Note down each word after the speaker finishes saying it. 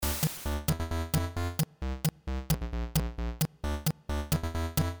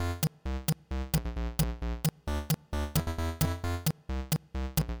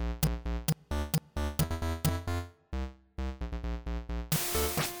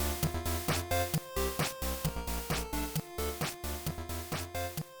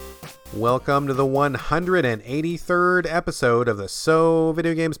Welcome to the 183rd episode of the So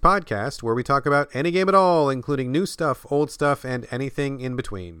Video Games Podcast, where we talk about any game at all, including new stuff, old stuff, and anything in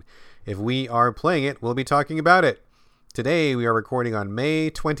between. If we are playing it, we'll be talking about it. Today, we are recording on May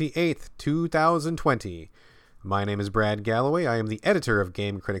 28th, 2020. My name is Brad Galloway. I am the editor of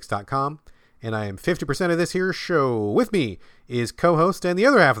GameCritics.com, and I am 50% of this here show. With me is co-host and the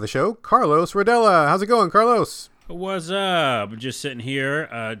other half of the show, Carlos Rodella. How's it going, Carlos? What's up? I'm just sitting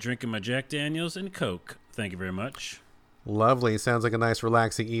here drinking my Jack Daniels and Coke. Thank you very much. Lovely. Sounds like a nice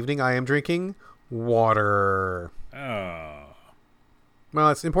relaxing evening. I am drinking water. Oh. Well,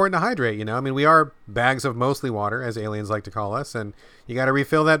 it's important to hydrate, you know. I mean, we are bags of mostly water, as aliens like to call us, and you got to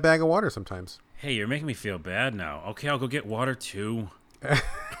refill that bag of water sometimes. Hey, you're making me feel bad now. Okay, I'll go get water too.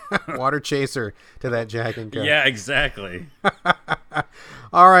 Water chaser to that Jack and Coke. Yeah, exactly.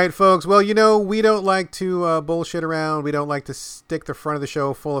 All right, folks. Well, you know, we don't like to bullshit around. We don't like to stick the front of the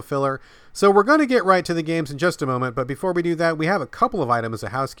show full of filler. So we're going to get right to the games in just a moment. But before we do that, we have a couple of items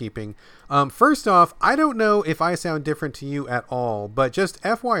of housekeeping. First off, I don't know if I sound different to you at all, but just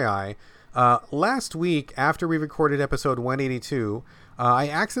FYI, last week after we recorded episode 182, I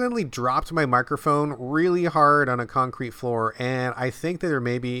accidentally dropped my microphone really hard on a concrete floor, and I think that there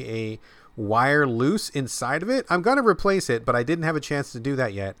may be a wire loose inside of it. I'm going to replace it, but I didn't have a chance to do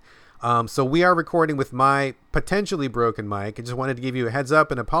that yet. So we are recording with my potentially broken mic. I just wanted to give you a heads up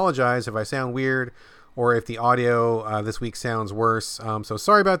and apologize if I sound weird or if the audio this week sounds worse. So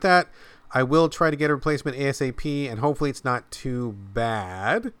sorry about that. I will try to get a replacement ASAP, and hopefully it's not too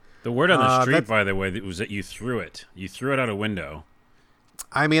bad. The word on the street, by the way, was that you threw it. You threw it out a window.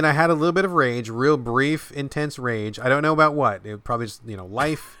 I mean, I had a little bit of rage, real brief, intense rage. I don't know about what. It probably just,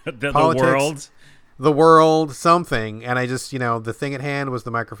 life, politics, the world, something. And I just, the thing at hand was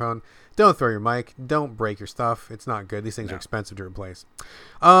the microphone. Don't throw your mic. Don't break your stuff. It's not good. These things are expensive to replace.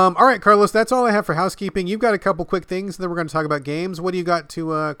 All right, Carlos, that's all I have for housekeeping. You've got a couple quick things, and then we're going to talk about games. What do you got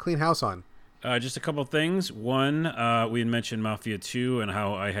to clean house on? Just a couple of things. One, we had mentioned Mafia 2 and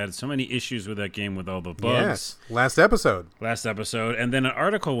how I had so many issues with that game with all the bugs. Yes, last episode. And then an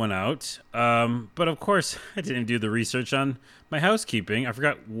article went out. But of course, I didn't do the research on my housekeeping. I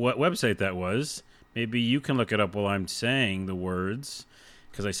forgot what website that was. Maybe you can look it up while I'm saying the words,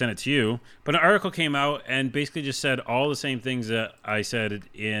 because I sent it to you. But an article came out and basically just said all the same things that I said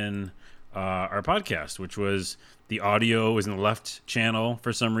in our podcast, which was the audio was in the left channel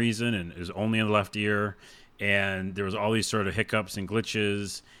for some reason, and it was only in the left ear, and there was all these sort of hiccups and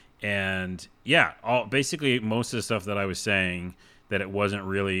glitches, and basically most of the stuff that I was saying, that it wasn't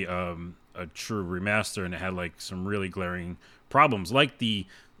really a true remaster, and it had like some really glaring problems, like the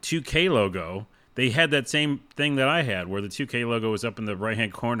 2K logo. They had that same thing that I had, where the 2K logo was up in the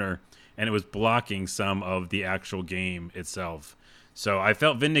right-hand corner, and it was blocking some of the actual game itself. So I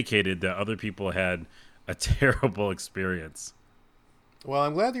felt vindicated that other people had a terrible experience. Well,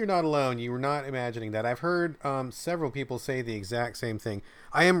 I'm glad that you're not alone. You were not imagining that. I've heard several people say the exact same thing.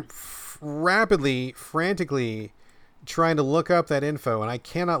 I am frantically trying to look up that info, and I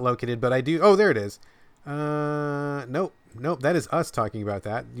cannot locate it, but I do. Oh, there it is. Nope, that is us talking about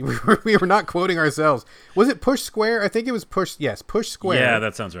that. We were not quoting ourselves. Was it Push Square? I think it was Push Square. Yeah,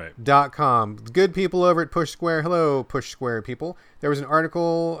 that sounds right. .com. Good people over at Push Square. Hello, Push Square people. There was an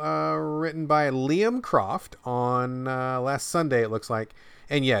article written by Liam Croft on last Sunday, it looks like.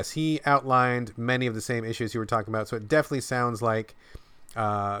 And yes, he outlined many of the same issues you were talking about. So it definitely sounds like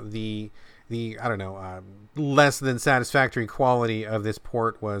the less than satisfactory quality of this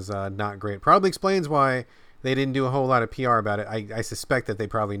port was not great. Probably explains why they didn't do a whole lot of PR about it. I suspect that they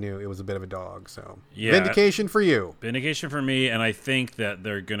probably knew it was a bit of a dog. So vindication for you. Vindication for me, and I think that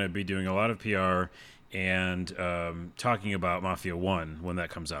they're going to be doing a lot of PR and talking about Mafia 1 when that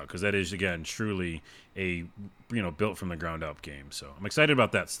comes out, because that is, again, truly a built from the ground up game. So I'm excited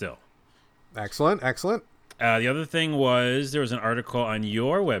about that still. Excellent. The other thing was there was an article on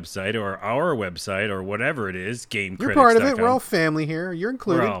your website or our website or whatever it is, GameCritics.com. You're part of it. We're all family here. You're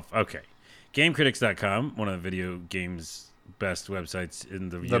included. Okay. GameCritics.com, one of the video games best websites in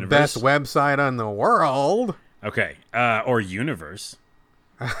the universe. The best website on the world. Okay. Or universe.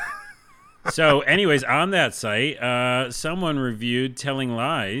 So, anyways, on that site, someone reviewed Telling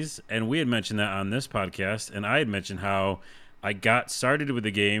Lies, and we had mentioned that on this podcast, and I had mentioned how I got started with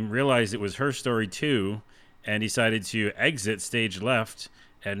the game, realized it was her story too, and decided to exit stage left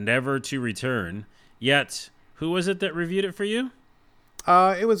and never to return. Yet, who was it that reviewed it for you?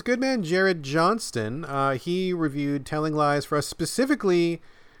 It was good man Jared Johnston. He reviewed Telling Lies for us, specifically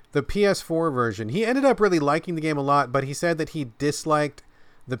the PS4 version. He ended up really liking the game a lot, but he said that he disliked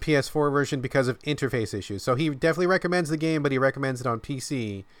the PS4 version because of interface issues. So he definitely recommends the game, but he recommends it on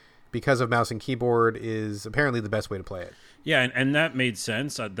PC because of mouse and keyboard is apparently the best way to play it. Yeah, and that made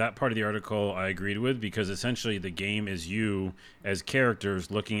sense. That part of the article I agreed with, because essentially the game is you as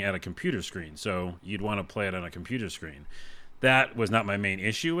characters looking at a computer screen. So you'd want to play it on a computer screen. That was not my main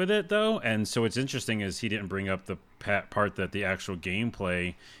issue with it, though. And so what's interesting is he didn't bring up the part that the actual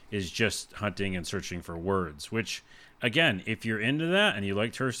gameplay is just hunting and searching for words, which, again, if you're into that and you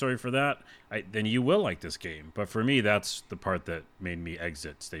liked Her Story for that, then you will like this game. But for me, that's the part that made me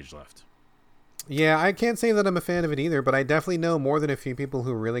exit stage left. Yeah, I can't say that I'm a fan of it either, but I definitely know more than a few people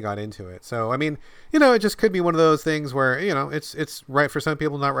who really got into it. So, I mean, it just could be one of those things where, it's right for some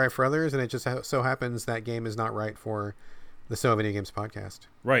people, not right for others, and it just so happens that game is not right for the So Video Games podcast.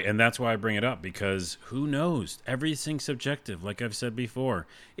 Right, and that's why I bring it up, because who knows? Everything's subjective, like I've said before.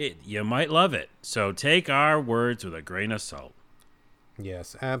 You might love it, so take our words with a grain of salt.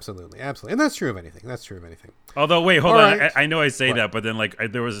 Yes, absolutely. And that's true of anything. Although, wait, hold on. Right. I know I say that, but then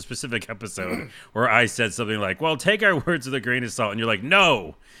there was a specific episode where I said something like, well, take our words with a grain of salt. And you're like,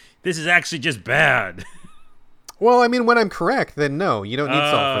 no, this is actually just bad. Well, I mean, when I'm correct, then no, you don't need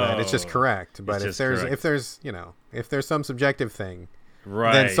salt for that. It's just correct. But if there's some subjective thing,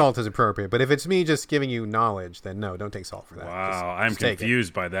 right, then salt is appropriate. But if it's me just giving you knowledge, then no, don't take salt for that. Wow, I'm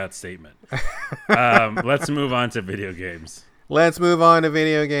confused by that statement. Let's move on to video games. Let's move on to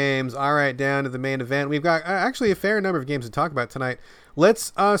video games. All right, down to the main event. We've got actually a fair number of games to talk about tonight.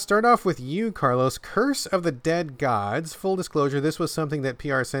 Let's start off with you, Carlos. Curse of the Dead Gods. Full disclosure, this was something that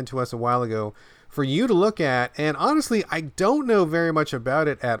PR sent to us a while ago for you to look at. And honestly, I don't know very much about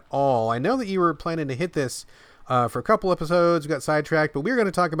it at all. I know that you were planning to hit this for a couple episodes. We got sidetracked, but we're going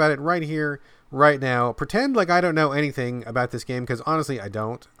to talk about it right here, right now. Pretend like I don't know anything about this game, because honestly, I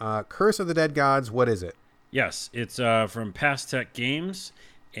don't. Curse of the Dead Gods, what is it? Yes, it's from Past Tech Games,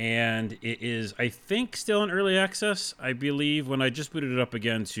 and it is, I think, still in early access. I believe when I just booted it up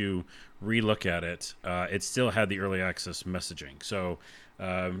again to relook at it, it still had the early access messaging. So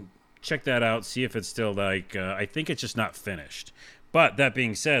check that out, see if it's still I think it's just not finished. But that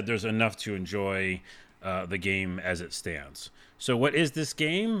being said, there's enough to enjoy the game as it stands. So what is this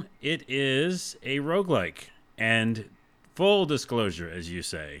game? It is a roguelike, and full disclosure, as you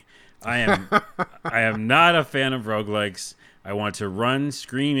say, I am not a fan of roguelikes. I want to run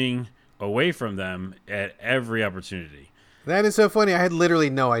screaming away from them at every opportunity. That is so funny. I had literally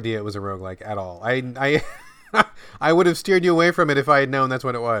no idea it was a roguelike at all. I I would have steered you away from it if I had known that's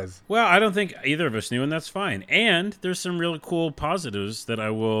what it was. Well, I don't think either of us knew, and that's fine. And there's some really cool positives that I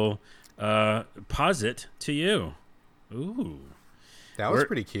will posit to you. Ooh. That was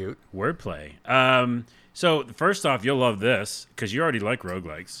pretty cute. Wordplay. So first off, you'll love this because you already like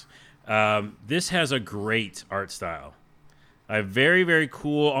roguelikes. This has a great art style. A very, very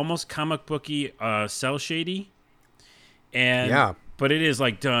cool, almost comic booky, cell shady. And yeah. But it is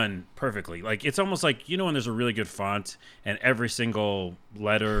done perfectly. It's almost like, when there's a really good font and every single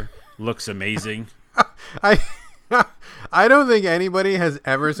letter looks amazing. I don't think anybody has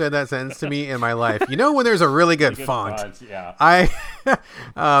ever said that sentence to me in my life. When there's a really good font. Yeah.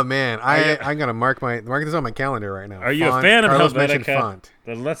 Oh man, I'm gonna mark this on my calendar right now. Are you a fan of Helvetica? Font.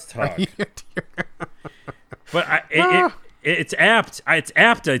 Then let's talk. But it's apt. It's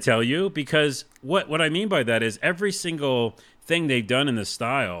apt, I tell you, because what I mean by that is every single thing they've done in this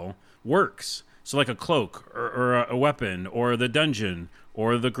style works. So like a cloak or a weapon or the dungeon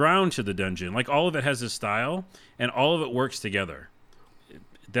or the ground to the dungeon, all of it has a style and all of it works together.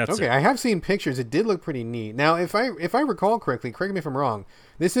 That's okay. It. I have seen pictures. It did look pretty neat. Now, if I recall correctly, correct me if I'm wrong.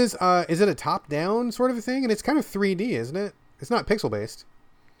 This is it a top-down sort of a thing? And it's kind of 3D, isn't it? It's not pixel-based.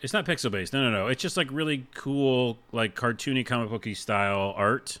 It's not pixel-based. No. It's just really cool, cartoony comic booky style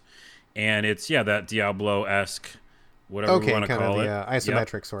art, and it's that Diablo-esque, whatever we want to call it.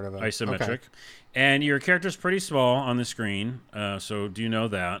 Isometric sort of. Isometric. Okay. And your character's pretty small on the screen, so do know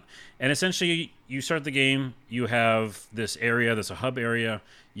that. And essentially, you start the game, you have this area, a hub area.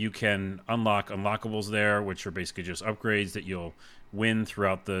 You can unlock unlockables there, which are basically just upgrades that you'll win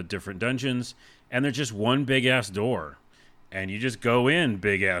throughout the different dungeons. And they're just one big-ass door. And you just go in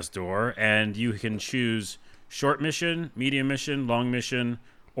big-ass door, and you can choose short mission, medium mission, long mission,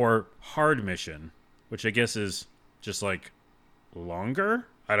 or hard mission, which I guess is just longer?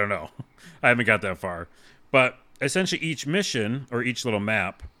 I don't know. I haven't got that far. But essentially each mission or each little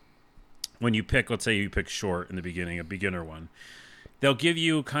map, when you pick, let's say you pick short in the beginning, a beginner one, they'll give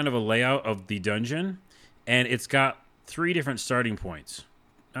you kind of a layout of the dungeon, and it's got 3 different starting points.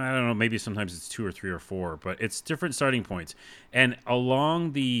 I don't know, maybe sometimes it's 2 or 3 or 4, but it's different starting points. And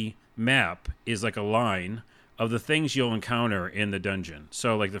along the map is a line of the things you'll encounter in the dungeon.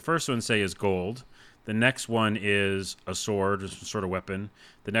 So the first one, say, is gold. The next one is a sword or some sort of weapon.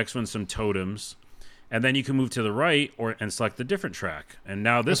 The next one's some totems. And then you can move to the right and select a different track. And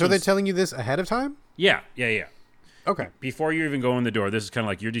now this. So they're telling you this ahead of time? Yeah. Okay. Before you even go in the door, this is kind of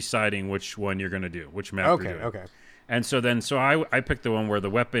like you're deciding which one you're going to do, which map you're doing. Okay. And so I picked the one where the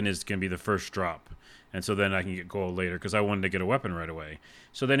weapon is going to be the first drop. And so then I can get gold later because I wanted to get a weapon right away.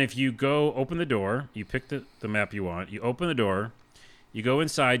 So then if you go open the door, you pick the map you want, you open the door, you go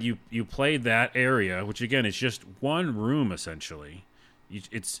inside, you play that area, which again is just one room essentially.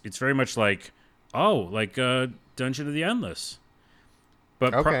 It's very much like Dungeon of the Endless.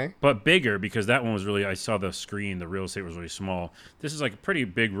 But but bigger because that one was really, I saw the screen, the real estate was really small. This is like a pretty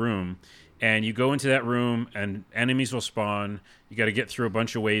big room. And you go into that room and enemies will spawn. You got to get through a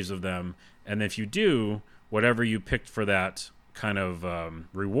bunch of waves of them. And if you do, whatever you picked for that kind of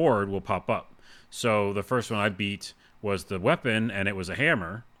reward will pop up. So the first one I beat was the weapon, and it was a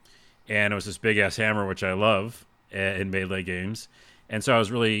hammer. And it was this big-ass hammer, which I love in Melee games. And so I was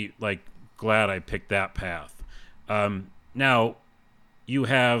really glad I picked that path. Now, you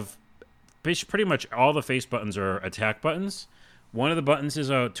have pretty much all the face buttons are attack buttons. One of the buttons is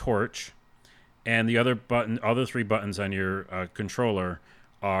a torch. And the other three buttons on your controller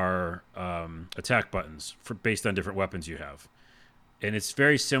are attack buttons based on different weapons you have. And it's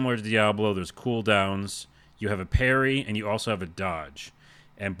very similar to Diablo. There's cooldowns. You have a parry, and you also have a dodge.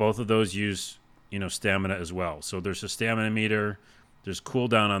 And both of those use, stamina as well. So there's a stamina meter. There's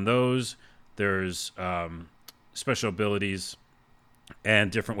cooldown on those. There's special abilities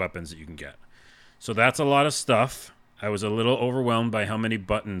and different weapons that you can get. So that's a lot of stuff. I was a little overwhelmed by how many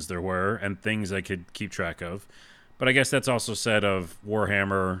buttons there were and things I could keep track of. But I guess that's also said of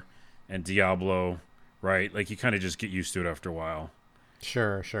Warhammer and Diablo, right? You kind of just get used to it after a while.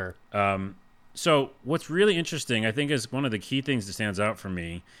 Sure. So what's really interesting, I think, is one of the key things that stands out for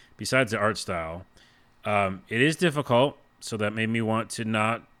me, besides the art style, it is difficult, so that made me want to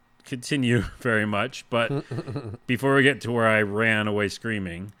not continue very much. But before we get to where I ran away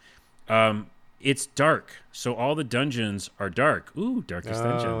screaming, it's dark. So all the dungeons are dark. Ooh, darkest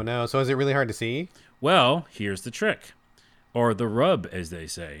dungeon. Oh, no. So is it really hard to see? Well, here's the trick. Or the rub, as they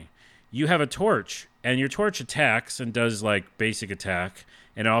say. You have a torch, and your torch attacks and does, basic attack,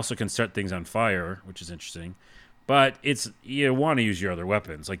 and it also can set things on fire, which is interesting. But you want to use your other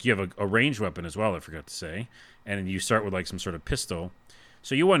weapons. You have a ranged weapon as well, I forgot to say. And you start with, some sort of pistol.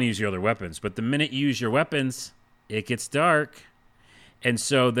 So you want to use your other weapons. But the minute you use your weapons, it gets dark. And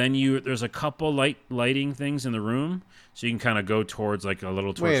so then there's a couple lighting things in the room, so you can kind of go towards a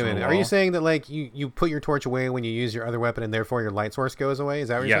little torch. Wait a minute, are you saying that you put your torch away when you use your other weapon, and therefore your light source goes away? Is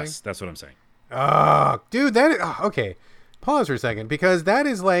that what you're saying? Yes, that's what I'm saying. Oh, dude, okay. Pause for a second, because that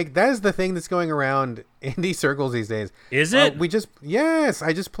is the thing that's going around in these circles these days. Is it?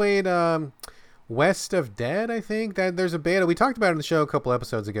 I just played West of Dead. I think that there's a beta. We talked about it on the show a couple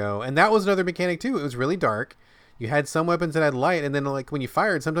episodes ago, and that was another mechanic too. It was really dark. You had some weapons that had light, and then when you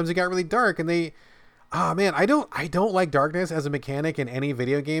fired, sometimes it got really dark. And I don't like darkness as a mechanic in any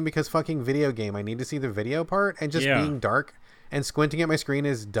video game, because fucking video game. I need to see the video part, and just being dark and squinting at my screen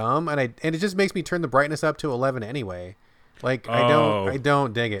is dumb, and it just makes me turn the brightness up to 11 anyway. I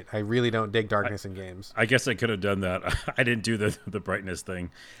don't dig it. I really don't dig darkness in games. I guess I could have done that. I didn't do the brightness thing.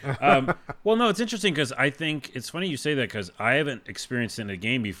 Well, no, it's interesting because I think it's funny you say that, because I haven't experienced it in a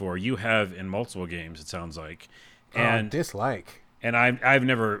game before. You have in multiple games, it sounds like. And dislike. And I've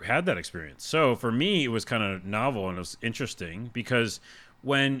never had that experience. So for me, it was kind of novel, and it was interesting because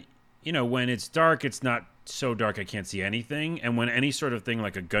when it's dark, it's not so dark I can't see anything. And when any sort of thing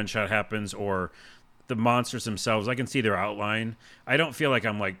like a gunshot happens, or the monsters themselves, I can see their outline. I don't feel like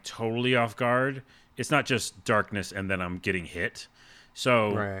I'm totally off guard. It's not just darkness and then I'm getting hit.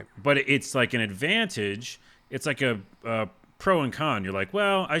 So, right. But it's an advantage. It's a pro and con. You're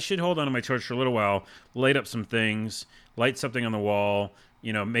well, I should hold on to my torch for a little while, light up some things, light something on the wall,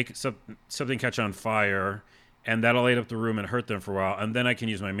 make something catch on fire, and that'll light up the room and hurt them for a while, and then I can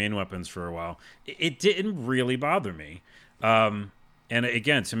use my main weapons for a while. It didn't really bother me. And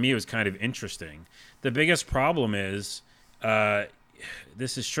again, to me, it was kind of interesting. The biggest problem is,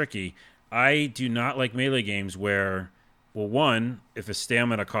 this is tricky. I do not like melee games where, well, one, if a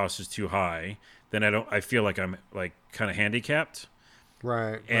stamina cost is too high, then I feel like I'm kind of handicapped.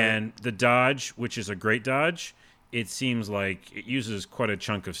 Right. And the dodge, which is a great dodge, it seems like it uses quite a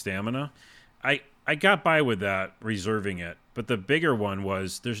chunk of stamina. I got by with that, reserving it. But the bigger one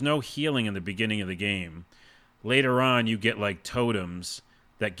was there's no healing in the beginning of the game. Later on, you get totems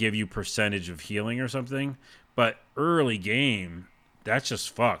that give you percentage of healing or something. But early game, that's just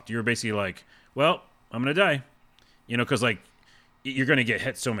fucked. You're basically well, I'm going to die. Because you're going to get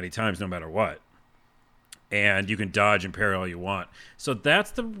hit so many times no matter what. and you can dodge and parry all you want. So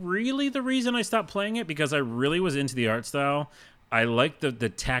that's really the reason I stopped playing it, because I really was into the art style. I like the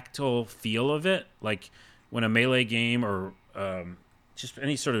tactile feel of it, like when a melee game or just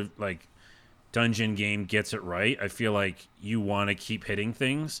any sort of like dungeon game gets it right. I feel like you want to keep hitting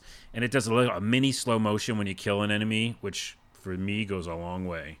things, and it does a mini slow motion when you kill an enemy, which for me goes a long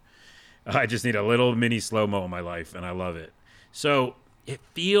way. I just need a little mini slow-mo in my life, and I love it. So it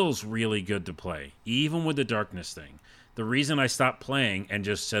feels really good to play, even with the darkness thing. The reason I stopped playing and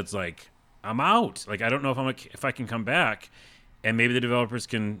just said, like, I'm out. Like, I don't know if I can come back, and maybe the developers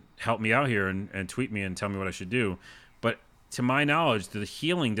can help me out here and tweet me and tell me what I should do. But to my knowledge, the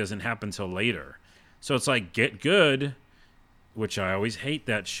healing doesn't happen until later. So it's like, get good, which I always hate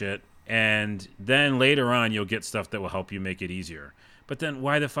that shit, and then later on you'll get stuff that will help you make it easier. But then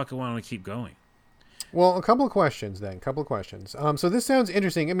why the fuck do I want to keep going? Well, a couple of questions then. So this sounds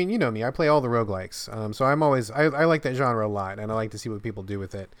interesting. I mean, you know me. I play all the roguelikes. So I'm always... I like that genre a lot, and I like to see what people do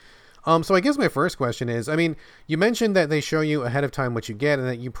with it. So I guess my first question is, I mean, you mentioned that they show you ahead of time what you get and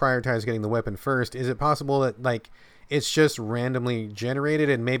that you prioritize getting the weapon first. Is it possible that, like, it's just randomly generated,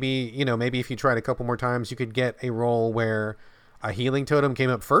 and maybe if you tried a couple more times, you could get a roll where a healing totem came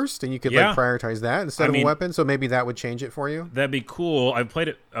up first, and you could like prioritize that instead of a weapon. So maybe that would change it for you. That'd be cool. I've played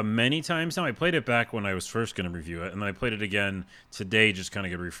it many times now. I played it back when I was first going to review it, and then I played it again today, just kind of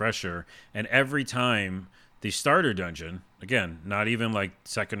get a refresher. And every time the starter dungeon, again, not even like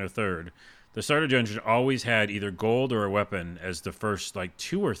second or third, the starter dungeon always had either gold or a weapon as the first like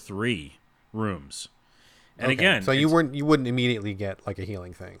 2 or 3 rooms. And again, so you wouldn't immediately get like a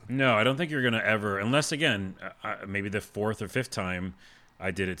healing thing. No, I don't think you're gonna ever, unless again, maybe the 4th or 5th time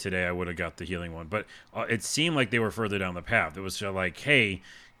I did it today, I would have got the healing one. But it seemed like they were further down the path. It was like, hey,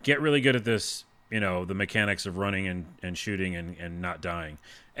 get really good at this, the mechanics of running and shooting and not dying,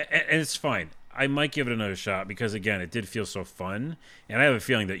 and it's fine. I might give it another shot because again, it did feel so fun, and I have a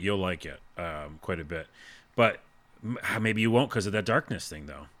feeling that you'll like it quite a bit. But maybe you won't because of that darkness thing,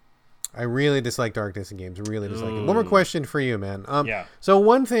 though. I really dislike darkness in games. I really dislike it. One more question for you, man. Yeah. So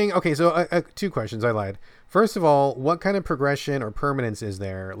one thing... Okay, so 2 questions. I lied. First of all, what kind of progression or permanence is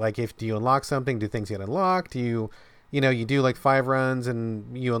there? Like, do you unlock something, do things get unlocked? Do you do like 5 runs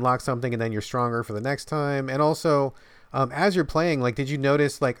and you unlock something and then you're stronger for the next time? And also, as you're playing, like, did you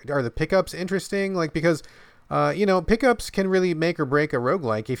notice, like, are the pickups interesting? Like, because... pickups can really make or break a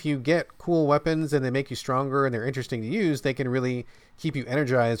roguelike. If you get cool weapons and they make you stronger and they're interesting to use, they can really keep you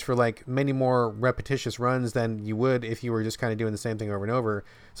energized for like many more repetitious runs than you would if you were just kind of doing the same thing over and over.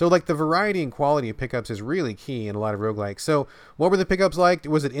 So like the variety and quality of pickups is really key in a lot of roguelikes. So what were the pickups like?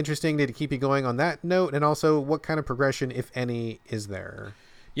 Was it interesting? Did it keep you going on that note? And also, what kind of progression, if any, is there?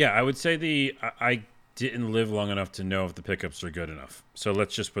 Yeah, I would say I didn't live long enough to know if the pickups are good enough. So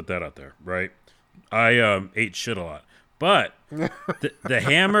let's just put that out there, right? I ate shit a lot, but the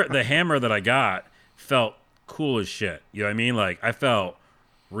hammer that I got felt cool as shit. You know what I mean? Like I felt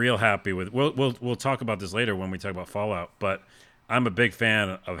real happy with. We'll talk about this later when we talk about Fallout. But I'm a big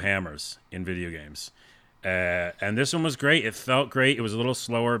fan of hammers in video games, and this one was great. It felt great. It was a little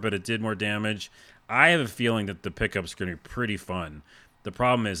slower, but it did more damage. I have a feeling that the pickups are going to be pretty fun. The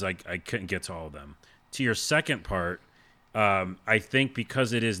problem is I couldn't get to all of them. To your second part, I think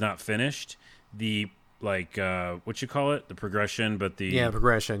because it is not finished. The what you call it, the progression, but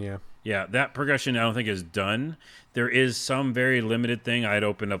progression, that progression I don't think is done. There is some very limited thing. I'd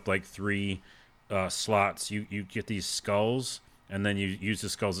opened up like 3 slots. You get these skulls, and then you use the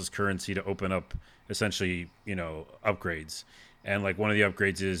skulls as currency to open up essentially upgrades. And like one of the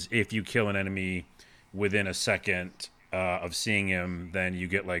upgrades is if you kill an enemy within a second of seeing him, then you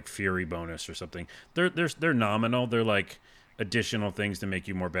get like fury bonus or something. They're nominal. They're like additional things to make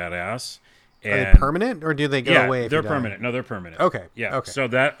you more badass. And are they permanent, or do they go away? They're permanent. No, they're permanent. Okay. Yeah. Okay. So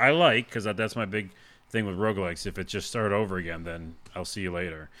that I like because that's my big thing with roguelikes. If it just start over again, then I'll see you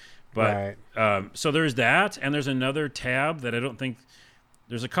later. But so there's that, and there's another tab that I don't think.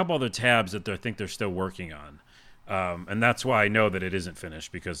 There's a couple other tabs that I think they're still working on, and that's why I know that it isn't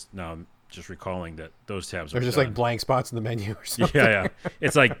finished because now I'm just recalling that those tabs are just done. Like blank spots in the menu or something. Yeah.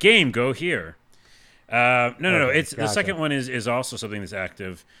 It's like game, go here. No. It's gotcha. The second one is also something that's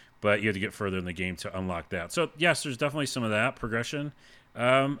active. But you have to get further in the game to unlock that. So, yes, there's definitely some of that progression.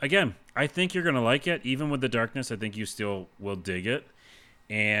 Again, I think you're going to like it. Even with the darkness, I think you still will dig it.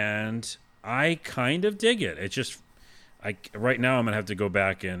 And I kind of dig it. It's just, right now I'm going to have to go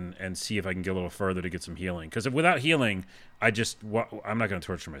back and see if I can get a little further to get some healing. Because without healing, I'm not going to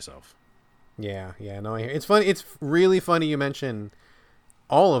torture myself. Yeah. No, I hear. It's funny. It's really funny you mention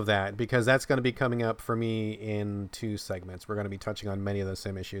all of that because that's going to be coming up for me in 2 segments. We're going to be touching on many of those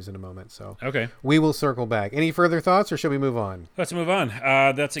same issues in a moment. So okay, we will circle back. Any further thoughts, or should we move on? Let's move on.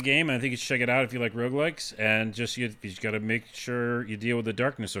 That's a game. I think you should check it out if you like roguelikes, and just you got to make sure you deal with the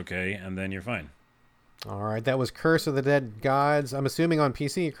darkness okay, and then you're fine. All right, that was Curse of the Dead Gods. I'm assuming on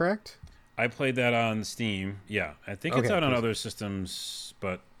PC, correct? I played that on Steam. Yeah, I think it's out on other systems,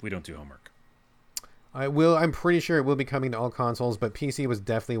 but we don't do homework. I'm pretty sure it will be coming to all consoles, but PC was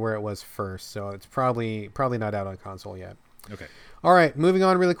definitely where it was first, so it's probably not out on console yet. Okay. All right, moving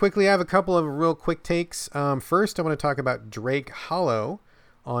on really quickly. I have a couple of real quick takes. First, I want to talk about Drake Hollow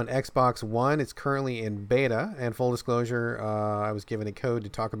on Xbox One. It's currently in beta, and full disclosure, I was given a code to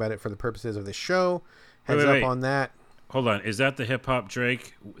talk about it for the purposes of the show. Heads up on that. Hold on. Is that the hip-hop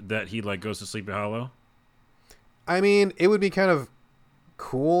Drake that he goes to sleep at Hollow? I mean, it would be kind of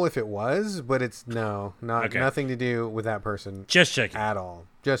cool if it was, but it's nothing to do with that person. Just checking at all.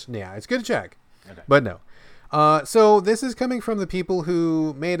 It's good to check, okay. But no. So this is coming from the people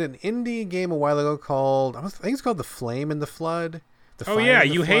who made an indie game a while ago called, I think it's called The Flame and the Flood.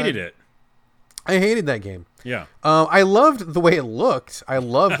 You hated it. I hated that game. Yeah. I loved the way it looked. I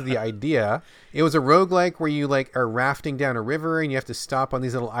loved the idea. It was a roguelike where you are rafting down a river and you have to stop on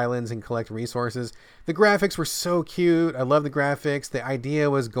these little islands and collect resources. The graphics were so cute. I love the graphics. The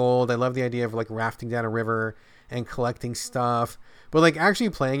idea was gold. I love the idea of rafting down a river and collecting stuff. But actually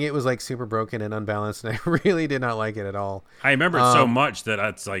playing it was super broken and unbalanced, and I really did not like it at all. I remember it so much that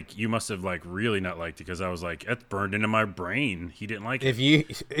it's you must have really not liked it, because I was it's burned into my brain. He didn't like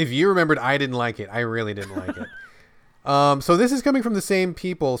it. If you remembered, I didn't like it. I really didn't like it. So this is coming from the same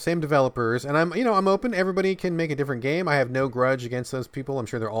people, same developers, and I'm open. Everybody can make a different game. I have no grudge against those people. I'm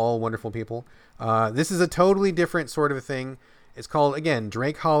sure they're all wonderful people. This is a totally different sort of a thing. It's called, again,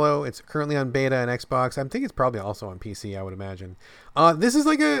 Drake Hollow. It's currently on beta and Xbox. I think it's probably also on PC, I would imagine. This is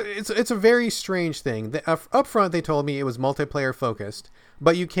it's a very strange thing. Up front, they told me it was multiplayer focused,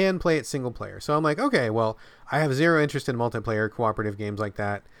 but you can play it single player. So I'm okay, well, I have zero interest in multiplayer cooperative games like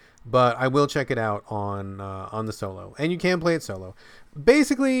that, but I will check it out on the solo. And you can play it solo.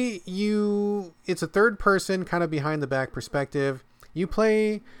 Basically, it's a third person, kind of behind the back perspective. You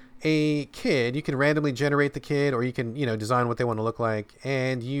play a kid. You can randomly generate the kid, or you can design what they want to look like,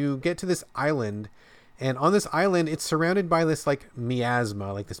 and you get to this island, and on this island it's surrounded by this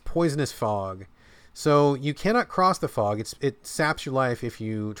miasma, this poisonous fog. So you cannot cross the fog. It saps your life if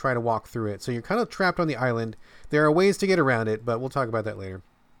you try to walk through it. So you're kind of trapped on the island. There are ways to get around it, but we'll talk about that later.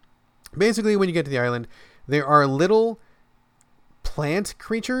 Basically, when you get to the island, there are little plant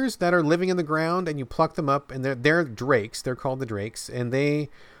creatures that are living in the ground, and you pluck them up, and they're drakes. They're called the drakes, and they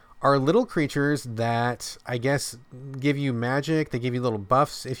are little creatures that I guess give you magic. They give you little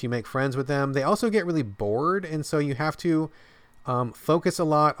buffs if you make friends with them. They also get really bored, and so you have to focus a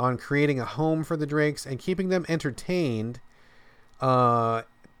lot on creating a home for the drakes and keeping them entertained, because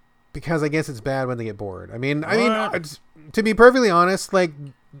I guess it's bad when they get bored. I mean, to be perfectly honest, the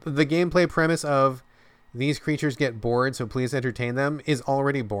gameplay premise of these creatures get bored, so please entertain them is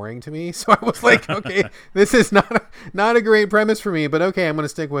already boring to me. So I was okay, this is not a great premise for me, but okay, I'm going to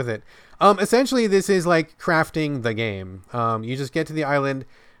stick with it. Essentially, this is crafting the game. You just get to the island.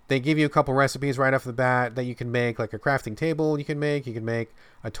 They give you a couple recipes right off the bat that you can make, a crafting table you can make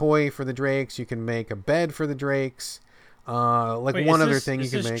a toy for the drakes. You can make a bed for the drakes. Wait, other thing you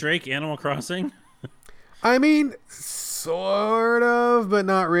can make. Is this Drake Animal Crossing? I mean, sort of, but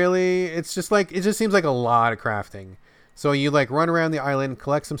not really. It's just it just seems like a lot of crafting. So you run around the island,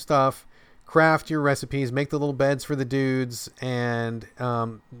 collect some stuff, craft your recipes, make the little beds for the dudes, and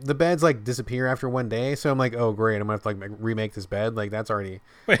the beds disappear after one day. So I'm oh great, I'm gonna have to remake this bed. That's already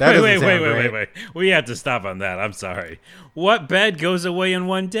wait. We have to stop on that. I'm sorry. What bed goes away in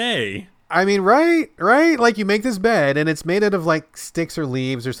one day? I mean, right? You make this bed, and it's made out of sticks or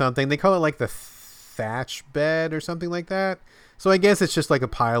leaves or something. They call it the thatch bed or something like that. So I guess it's just a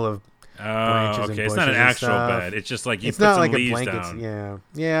pile of branches and bushes. It's not an actual bed. It's just you it's put not some a leaves blanket. down.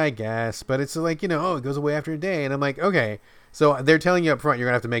 Yeah, I guess. But it's it goes away after a day, and I'm okay. So they're telling you up front you're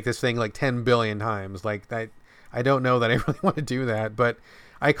gonna have to make this thing 10 billion times. That I don't know that I really want to do that, but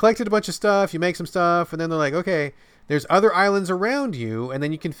I collected a bunch of stuff. You make some stuff, and then they're okay, there's other islands around you, and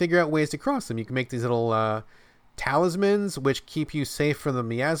then you can figure out ways to cross them. You can make these little talismans which keep you safe from the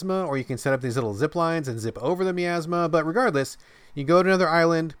miasma, or you can set up these little zip lines and zip over the miasma. But regardless, you go to another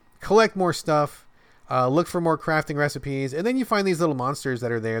island, collect more stuff, look for more crafting recipes, and then you find these little monsters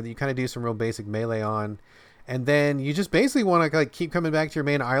that are there that you kind of do some real basic melee on, and then you just basically want to keep coming back to your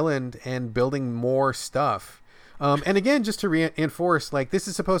main island and building more stuff. And again, just to reinforce, this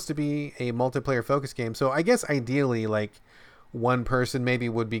is supposed to be a multiplayer focused game, so I guess ideally one person maybe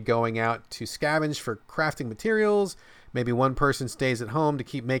would be going out to scavenge for crafting materials. Maybe one person stays at home to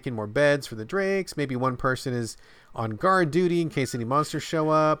keep making more beds for the drakes. Maybe one person is on guard duty in case any monsters show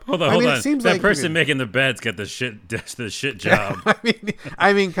up. Hold on. It seems that like person making the beds got the shit job.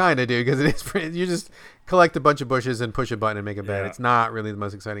 I mean, kind of, dude, because it is pretty, you just collect a bunch of bushes and push a button and make a bed. Yeah. It's not really the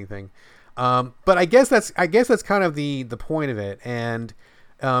most exciting thing. But I guess that's kind of the point of it. And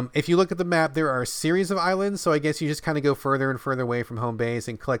if you look at the map, there are a series of islands. So I guess you just kind of go further and further away from home base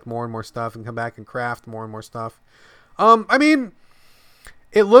and collect more and more stuff and come back and craft more and more stuff. I mean,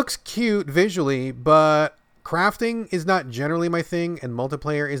 it looks cute visually, but crafting is not generally my thing, and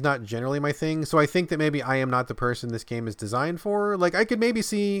multiplayer is not generally my thing. So I think that maybe I am not the person this game is designed for. Like, I could maybe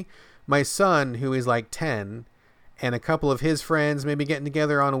see my son, who is like 10, and a couple of his friends maybe getting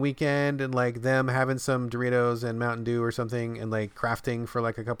together on a weekend and like them having some Doritos and Mountain Dew or something and like crafting for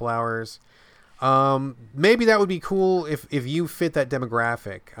like a couple hours. Maybe that would be cool if you fit that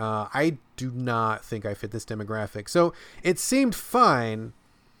demographic. I do not think I fit this demographic. So it seemed fine,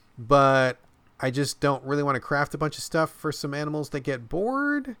 but I just don't really want to craft a bunch of stuff for some animals that get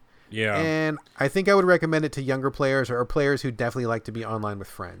bored. Yeah. And I think I would recommend it to younger players or players who definitely like to be online with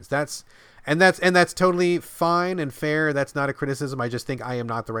friends. That's totally fine and fair. That's not a criticism. I just think I am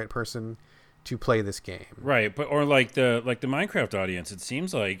not the right person to play this game. Right, but or like the Minecraft audience, it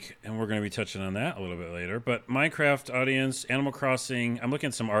seems like, and we're going to be touching on that a little bit later, but Minecraft audience, Animal Crossing, I'm looking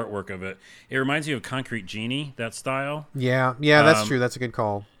at some artwork of it. It reminds me of Concrete Genie, that style. Yeah, that's true. That's a good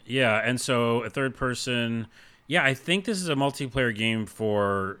call. Yeah, and so a third person, I think this is a multiplayer game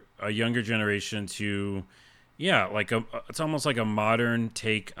for a younger generation to, it's almost like a modern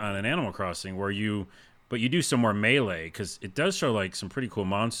take on an Animal Crossing but you do some more melee because it does show like some pretty cool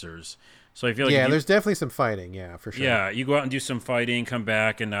monsters. So I feel like there's definitely some fighting, for sure. Yeah, you go out and do some fighting, come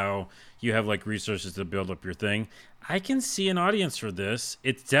back, and now you have like resources to build up your thing. I can see an audience for this.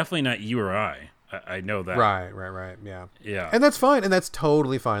 It's definitely not you or I. I know that. Right. Yeah. And that's fine, and that's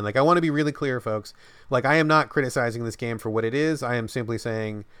totally fine. Like, I want to be really clear, folks. Like, I am not criticizing this game for what it is. I am simply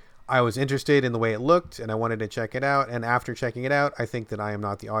saying I was interested in the way it looked, and I wanted to check it out. And after checking it out, I think that I am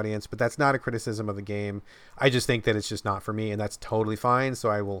not the audience. But that's not a criticism of the game. I just think that it's just not for me, and that's totally fine. So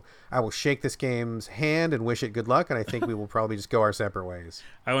I will shake this game's hand and wish it good luck, and I think we will probably just go our separate ways.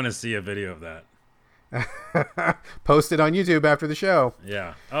 I want to see a video of that. Post it on YouTube after the show.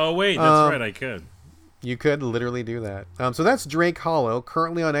 Yeah. Oh, wait, that's right. I could. You could literally do that. So that's Drake Hollow,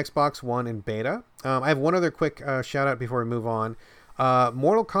 currently on Xbox One in beta. I have one other quick shout out before we move on.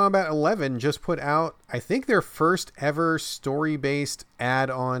 Mortal Kombat 11 just put out, I think, their first ever story-based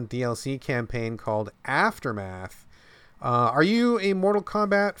add-on DLC campaign called Aftermath. Are you a Mortal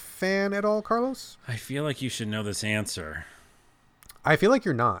Kombat fan at all, Carlos? I feel like you should know this answer. I feel like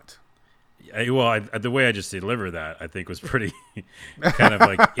you're not. The way I just delivered that, I think, was pretty kind of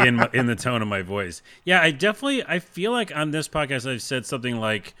like in the tone of my voice. Yeah, I feel like on this podcast I've said something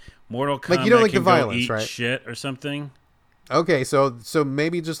like Mortal Kombat like you don't like can the violence, go eat right? shit or something. Okay, so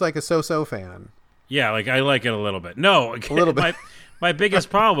maybe just like a so-so fan. Yeah, like I like it a little bit. No, a little bit. My biggest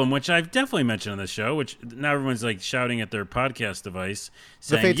problem, which I've definitely mentioned on the show, which now everyone's like shouting at their podcast device,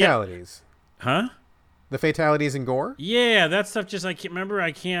 saying, the fatalities. Huh? The fatalities and gore? Yeah, that stuff just I can't remember.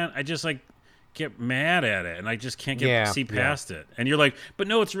 I just like get mad at it, and I just can't see past it. And you're like, but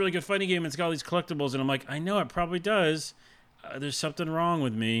no, it's a really good fighting game. It's got all these collectibles, and I'm like, I know it probably does. There's something wrong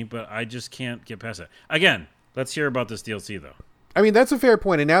with me, but I just can't get past it. Again, let's hear about this DLC though. I mean, that's a fair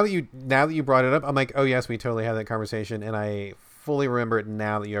point. And now that you brought it up, I'm like, oh yes, we totally had that conversation, and I fully remember it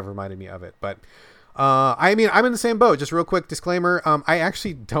now that you have reminded me of it. But I mean, I'm in the same boat. Just real quick disclaimer: I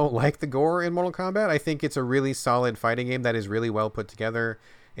actually don't like the gore in Mortal Kombat. I think it's a really solid fighting game that is really well put together.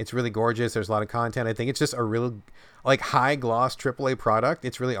 It's really gorgeous. There's a lot of content. I think it's just a real like high gloss AAA product.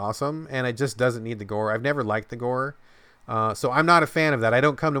 It's really awesome, and it just doesn't need the gore. I've never liked the gore. So I'm not a fan of that. I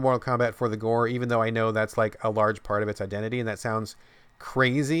don't come to Mortal Kombat for the gore, even though I know that's like a large part of its identity, and that sounds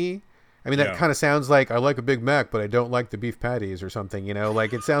crazy. I mean, that kind of sounds like I like a Big Mac, but I don't like the beef patties or something, you know,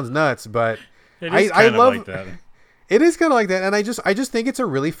 like it sounds nuts, but I love like that. It is kind of like that. And I just think it's a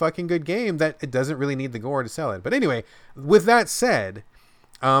really fucking good game that it doesn't really need the gore to sell it. But anyway, with that said,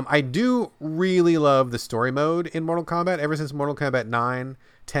 I do really love the story mode in Mortal Kombat. Ever since Mortal Kombat 9,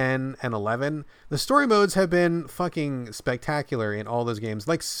 10, and 11, the story modes have been fucking spectacular in all those games.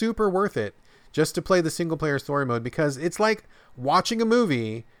 Like, super worth it just to play the single player story mode, because it's like watching a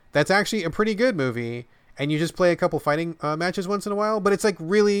movie that's actually a pretty good movie, and you just play a couple fighting matches once in a while, but it's like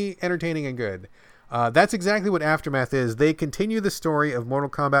really entertaining and good. That's exactly what Aftermath is. They continue the story of Mortal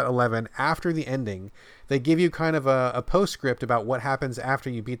Kombat 11 after the ending. They give you kind of a postscript about what happens after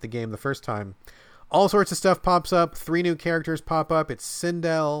you beat the game the first time. all sorts of stuff pops up. 3 new characters pop up. It's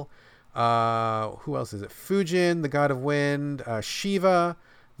Sindel. Who else is it? Fujin, the god of wind. Shiva,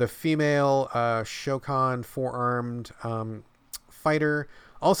 the female Shokan 4-armed fighter.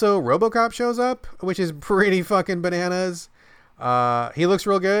 Also, RoboCop shows up, which is pretty fucking bananas. He looks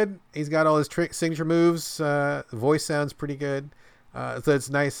real good. He's got all his signature moves. Voice sounds pretty good. So it's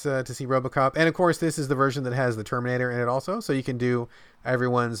nice to see RoboCop. And of course, this is the version that has the Terminator in it also. So you can do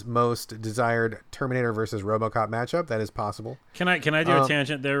everyone's most desired Terminator versus RoboCop matchup. That is possible. Can I do a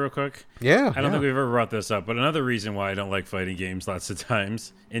tangent there real quick? Yeah. I don't think we've ever brought this up, but another reason why I don't like fighting games lots of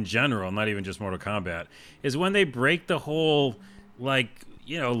times in general, not even just Mortal Kombat, is when they break the whole, like,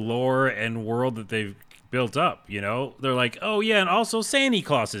 you know, lore and world that they've built up. You know, they're like, oh yeah, and also Santa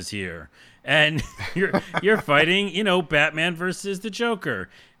Claus is here, and you're fighting, you know, Batman versus the Joker.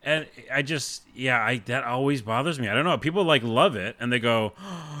 And that always bothers me. I don't know. People like love it, and they go,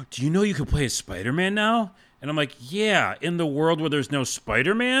 oh, "Do you know you can play as Spider-Man now?" And I'm like, "Yeah, in the world where there's no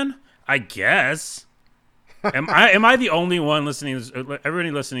Spider-Man, I guess." Am I the only one listening?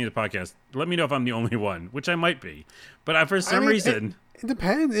 Everybody listening to the podcast, let me know if I'm the only one, which I might be. But for some reason, it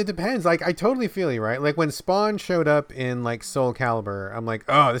depends. It depends. Like, I totally feel you, right? Like when Spawn showed up in like Soul Calibur, I'm like,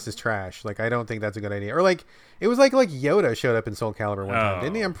 oh, this is trash. Like, I don't think that's a good idea. Or like it was like Yoda showed up in Soul Calibur one time,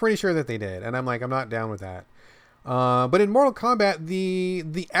 didn't he? I'm pretty sure that they did, and I'm like, I'm not down with that. But in Mortal Kombat,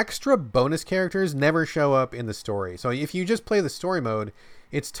 the extra bonus characters never show up in the story. So if you just play the story mode,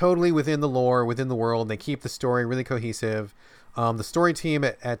 it's totally within the lore, within the world. They keep the story really cohesive. The story team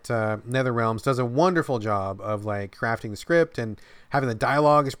at NetherRealms does a wonderful job of like crafting the script, and having the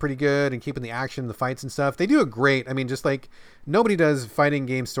dialogue is pretty good, and keeping the action, the fights and stuff. They do a great. I mean, just like nobody does fighting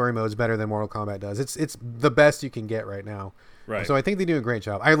game story modes better than Mortal Kombat does. It's the best you can get right now. Right. So I think they do a great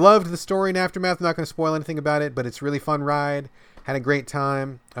job. I loved the story in Aftermath. I'm not going to spoil anything about it, but it's a really fun ride. Had a great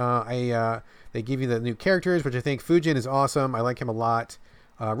time. They give you the new characters, which I think Fujin is awesome. I like him a lot.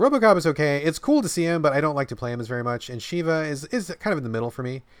 RoboCop is okay. It's cool to see him, but I don't like to play him as very much. And Shiva is kind of in the middle for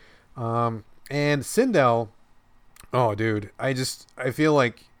me. And Sindel, oh dude, I feel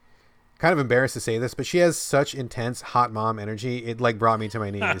like kind of embarrassed to say this, but she has such intense hot mom energy. It like brought me to my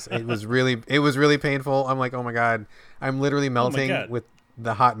knees. It was really painful. I'm like, oh my God, I'm literally melting with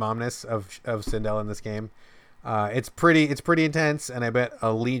the hot momness of Sindel in this game. It's pretty intense, and I bet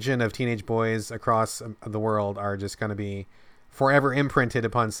a legion of teenage boys across the world are just going to be forever imprinted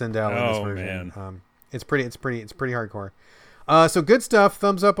upon Sindel in this version. Man. It's pretty hardcore. So good stuff.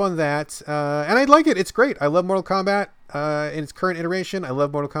 Thumbs up on that. And I like it. It's great. I love Mortal Kombat in its current iteration. I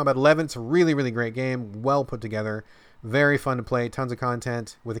love Mortal Kombat 11. It's a really, really great game. Well put together. Very fun to play. Tons of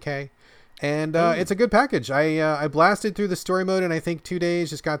content with a K. And it's a good package. I blasted through the story mode in I think 2 days.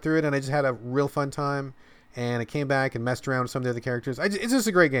 Just got through it, and I just had a real fun time. And I came back and messed around with some of the other characters. It's just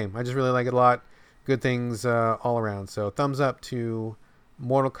a great game. I just really like it a lot. Good things all around. So thumbs up to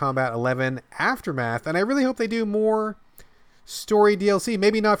Mortal Kombat 11 Aftermath. And I really hope they do more story DLC.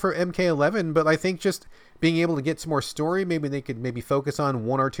 Maybe not for MK11, but I think just being able to get some more story. Maybe they could focus on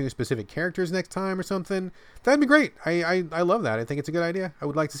 1 or 2 specific characters next time or something. That'd be great. I love that. I think it's a good idea. I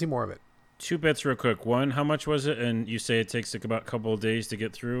would like to see more of it. 2 bits real quick. One, how much was it? And you say it takes like about a couple of days to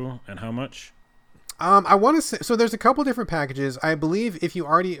get through. And how much? I want to say, so there's a couple different packages. I believe if you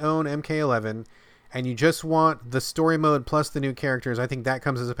already own MK11 and you just want the story mode plus the new characters, I think that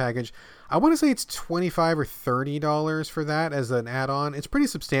comes as a package. I want to say it's $25 or $30 for that as an add-on. It's pretty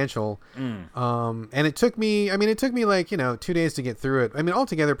substantial. And it took me like, 2 days to get through it. I mean,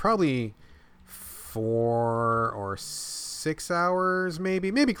 altogether probably 4 or 6 hours,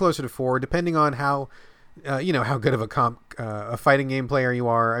 maybe closer to 4, depending on how good of a fighting game player you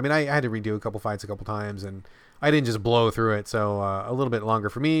are. I mean, I had to redo a couple fights a couple times, and I didn't just blow through it. So a little bit longer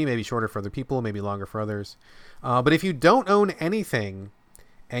for me, maybe shorter for other people, maybe longer for others. But if you don't own anything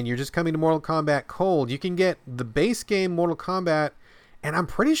and you're just coming to Mortal Kombat cold, you can get the base game Mortal Kombat, and I'm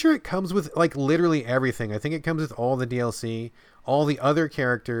pretty sure it comes with like literally everything. I think it comes with all the DLC, all the other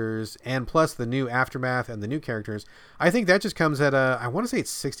characters, and plus the new Aftermath and the new characters. I think that just comes at I want to say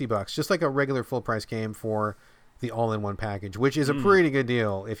it's $60, just like a regular full price game for the all-in-one package, which is a pretty good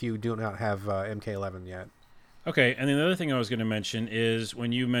deal if you do not have MK11 yet. Okay, and then the other thing I was going to mention is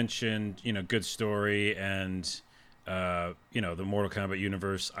when you mentioned, good story and, the Mortal Kombat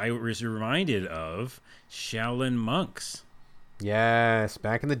universe, I was reminded of Shaolin monks. Yes,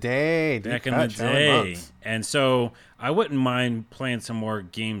 back in the day. And so I wouldn't mind playing some more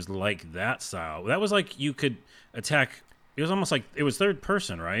games like that style. That was like you could attack. It was almost like it was third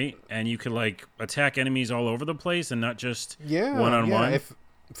person, right? And you could like attack enemies all over the place and not just one-on-one. Yeah.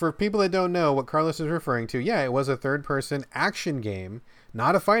 For people that don't know what Carlos is referring to, it was a third person action game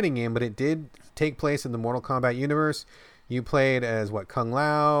not a fighting game, but it did take place in the Mortal Kombat universe. You played as Kung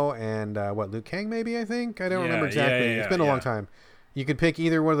Lao and Liu Kang, maybe, I think. I don't remember exactly. It's been a long time. You could pick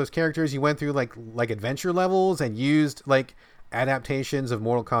either one of those characters. You went through like adventure levels and used like adaptations of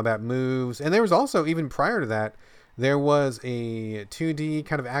Mortal Kombat moves. And there was also, even prior to that, there was a 2D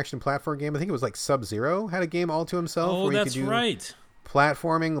kind of action platform game. I think it was like Sub-Zero had a game all to himself. Oh, where that's you could do right.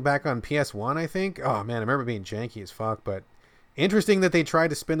 Platforming back on PS1, I think. Oh man, I remember being janky as fuck. But interesting that they tried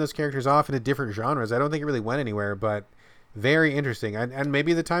to spin those characters off into different genres. I don't think it really went anywhere, but very interesting. And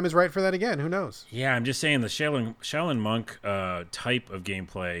maybe the time is right for that again. Who knows? Yeah, I'm just saying the Shaolin Monk type of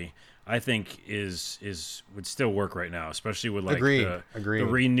gameplay, I think would still work right now, especially with like the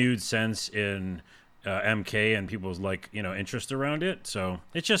renewed sense in MK and people's interest around it. So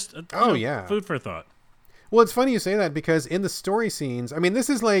it's just food for thought. Well, it's funny you say that because in the story scenes, I mean, this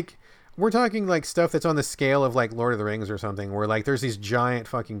is like, we're talking like stuff that's on the scale of like Lord of the Rings or something, where like there's these giant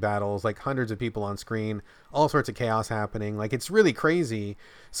fucking battles, like hundreds of people on screen, all sorts of chaos happening. Like it's really crazy.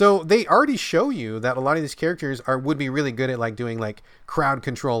 So they already show you that a lot of these characters would be really good at like doing like crowd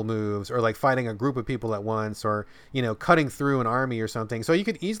control moves or like fighting a group of people at once or, cutting through an army or something. So you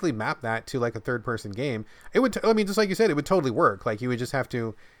could easily map that to like a third person game. It would, just like you said, it would totally work. Like you would just have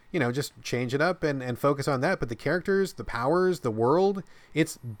to, just change it up and focus on that. But the characters, the powers, the world,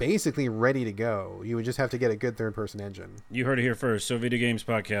 it's basically ready to go. You would just have to get a good third-person engine. You heard it here first. So Video Games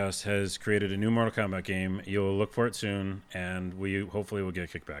Podcast has created a new Mortal Kombat game. You'll look for it soon, and we hopefully will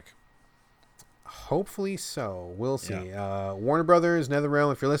get a kickback. Hopefully so. We'll see. Yeah. Warner Brothers,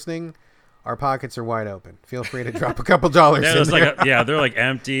 NetherRealm, if you're listening, our pockets are wide open. Feel free to drop a couple dollars in there. They're like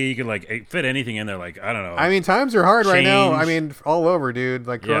empty. You could like fit anything in there. Like, I don't know. I mean, times are hard right now. I mean, all over, dude.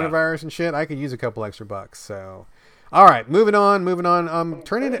 Like coronavirus and shit. I could use a couple extra bucks. So, all right, moving on. I'm going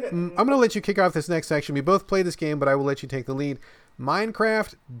to let you kick off this next section. We both played this game, but I will let you take the lead.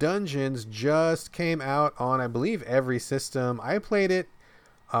 Minecraft Dungeons just came out on, I believe, every system. I played it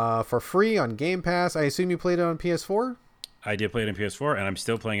for free on Game Pass. I assume you played it on PS4? I did play it on PS4, and I'm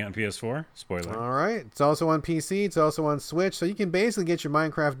still playing it on PS4. Spoiler. All right. It's also on PC. It's also on Switch. So you can basically get your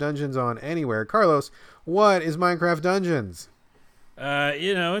Minecraft Dungeons on anywhere. Carlos, what is Minecraft Dungeons?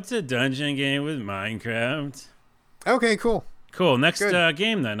 It's a dungeon game with Minecraft. Okay, cool. Cool. Next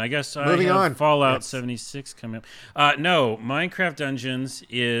game, then. I guess Moving on. Fallout 76 coming up. No, Minecraft Dungeons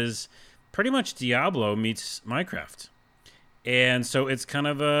is pretty much Diablo meets Minecraft. And so it's kind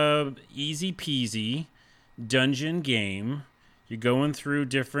of a easy peasy dungeon game. You're going through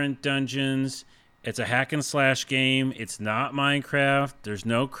different dungeons. It's a hack and slash game. It's not Minecraft. There's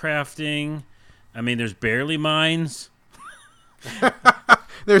no crafting. I mean, there's barely mines.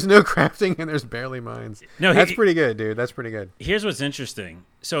 There's no crafting and there's barely mines. No, that's pretty good, dude. That's pretty good. Here's what's interesting.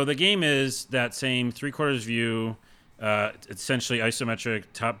 So the game is that same 3/4 view, essentially isometric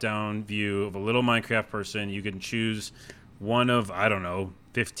top-down view of a little Minecraft person. You can choose one of,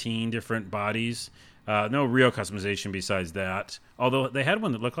 15 different bodies. No real customization besides that. Although they had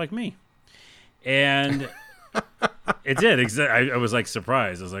one that looked like me. And it did. I was like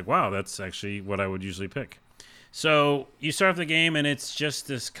surprised. I was like, wow, that's actually what I would usually pick. So you start off the game and it's just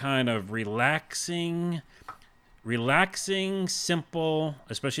this kind of relaxing, simple,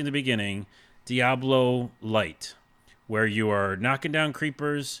 especially in the beginning, Diablo light, where you are knocking down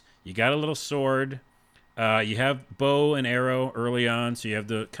creepers. You got a little sword. You have bow and arrow early on, so you have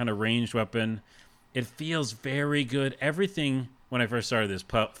the kind of ranged weapon. It feels very good. Everything, when I first started this,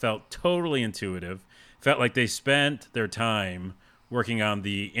 felt totally intuitive. Felt like they spent their time working on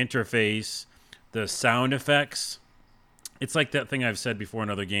the interface, the sound effects. It's like that thing I've said before in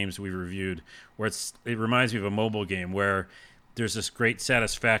other games we reviewed, where it reminds me of a mobile game where there's this great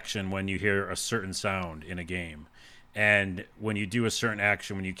satisfaction when you hear a certain sound in a game. And when you do a certain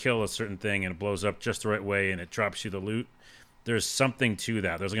action, when you kill a certain thing and it blows up just the right way and it drops you the loot, there's something to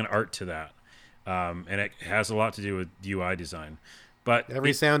that. There's like an art to that. And it has a lot to do with UI design. But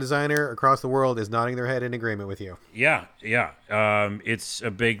every sound designer across the world is nodding their head in agreement with you. Yeah. It's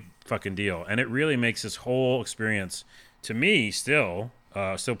a big fucking deal. And it really makes this whole experience, to me, still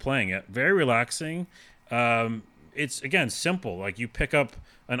playing it, very relaxing. It's, again, simple. Like, you pick up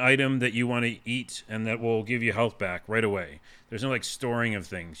an item that you want to eat and that will give you health back right away. There's no, like, storing of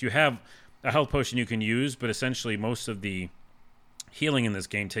things. You have a health potion you can use, but essentially most of the healing in this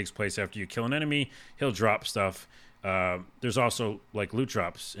game takes place after you kill an enemy. He'll drop stuff. There's also, like, loot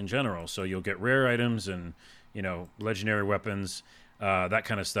drops in general. So you'll get rare items and, legendary weapons, that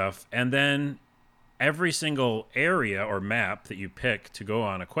kind of stuff. And then every single area or map that you pick to go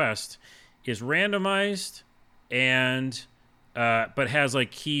on a quest is randomized and but has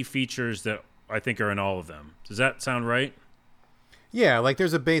like key features that I think are in all of them. Does that sound right? Yeah, like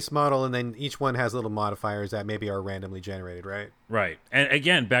there's a base model, and then each one has little modifiers that maybe are randomly generated, right? Right. And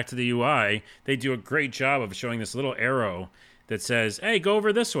again, back to the UI, they do a great job of showing this little arrow that says, hey, go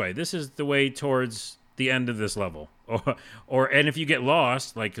over this way. This is the way towards the end of this level. And if you get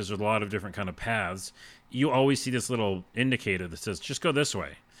lost, like, because there's a lot of different kind of paths, you always see this little indicator that says, just go this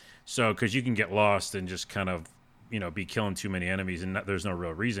way. So, because you can get lost and just kind of, be killing too many enemies, and there's no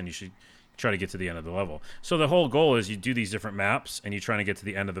real reason. You should try to get to the end of the level. So the whole goal is you do these different maps, and you're trying to get to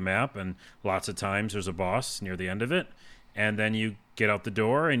the end of the map, and lots of times there's a boss near the end of it, and then you get out the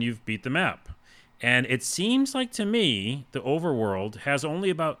door, and you've beat the map. And it seems like to me, the overworld has only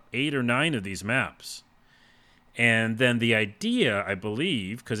about 8 or 9 of these maps. And then the idea, I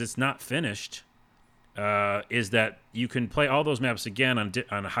believe, because it's not finished, is that you can play all those maps again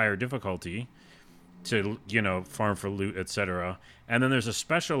on a higher difficulty to, farm for loot, etc. And then there's a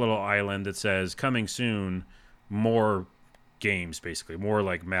special little island that says, coming soon, more games, basically. More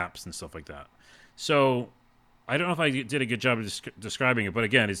like maps and stuff like that. So I don't know if I did a good job of describing it, but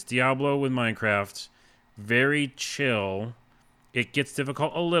again, it's Diablo with Minecraft. Very chill. It gets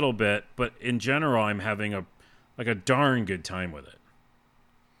difficult a little bit, but in general, I'm having a darn good time with it.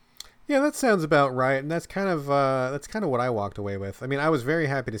 Yeah, that sounds about right, and that's kind of what I walked away with. I mean, I was very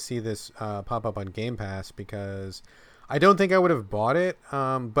happy to see this pop up on Game Pass because I don't think I would have bought it,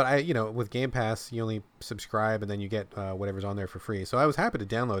 but with Game Pass, you only subscribe and then you get whatever's on there for free. So I was happy to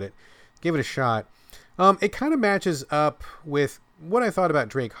download it, give it a shot. It kind of matches up with what I thought about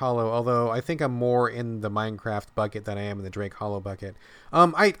Drake Hollow, although I think I'm more in the Minecraft bucket than I am in the Drake Hollow bucket.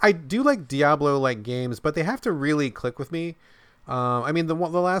 I do like Diablo-like games, but they have to really click with me. I mean, the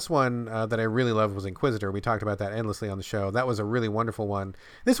last one that I really loved was Inquisitor. We talked about that endlessly on the show. That was a really wonderful one.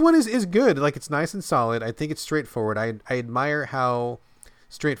 This one is good. Like, it's nice and solid. I think it's straightforward. I admire how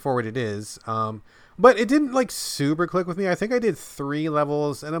straightforward it is. But it didn't, like, super click with me. I think I did 3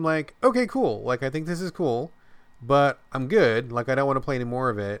 levels, and I'm like, okay, cool. Like, I think this is cool, but I'm good. Like, I don't want to play any more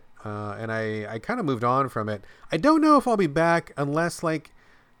of it. And I kind of moved on from it. I don't know if I'll be back unless, like,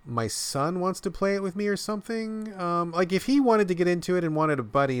 my son wants to play it with me or something. Like, if he wanted to get into it and wanted a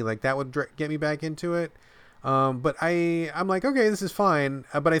buddy, like, that would get me back into it. But I'm like, okay, this is fine.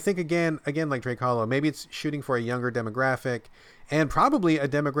 But I think, again, like Drake Hollow, maybe it's shooting for a younger demographic and probably a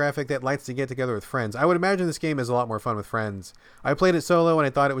demographic that likes to get together with friends. I would imagine this game is a lot more fun with friends. I played it solo and I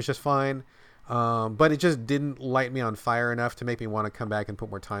thought it was just fine. But it just didn't light me on fire enough to make me want to come back and put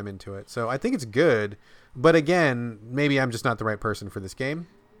more time into it. So I think it's good. But again, maybe I'm just not the right person for this game.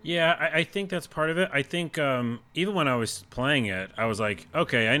 Yeah, I think that's part of it. I think even when I was playing it, I was like,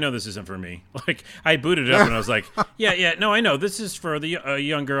 okay, I know this isn't for me. Like, I booted it up and I was like, yeah, no, I know. This is for the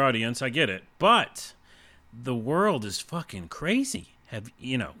younger audience. I get it. But the world is fucking crazy.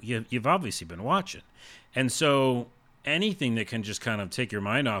 You've obviously been watching. And so anything that can just kind of take your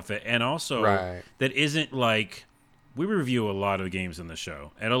mind off it, and also that isn't like, we review a lot of games in the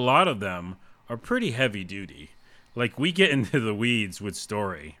show, and a lot of them are pretty heavy duty. Like, we get into the weeds with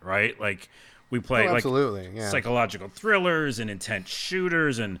story, right? Like, we play psychological thrillers and intense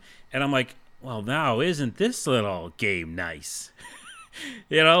shooters, and I'm like, well, now isn't this little game nice?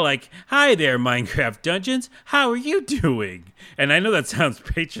 Like, hi there, Minecraft Dungeons. How are you doing? And I know that sounds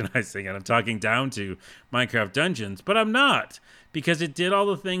patronizing, and I'm talking down to Minecraft Dungeons, but I'm not, because it did all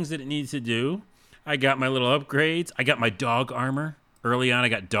the things that it needs to do. I got my little upgrades. I got my dog armor. Early on, I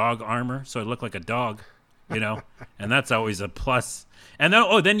got dog armor, so I look like a dog. And that's always a plus. And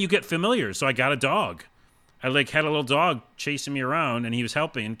then you get familiar. So I got a dog. I had a little dog chasing me around, and he was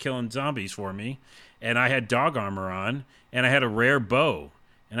helping and killing zombies for me. And I had dog armor on, and I had a rare bow.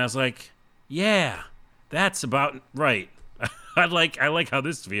 And I was like, yeah, that's about right. I like how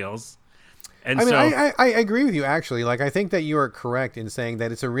this feels. And I agree with you, actually. Like, I think that you are correct in saying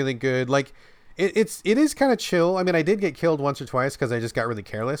that it's a really good, like, it is kind of chill. I mean, I did get killed once or twice because I just got really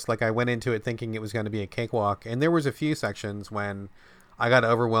careless. Like, I went into it thinking it was going to be a cakewalk, and there was a few sections when I got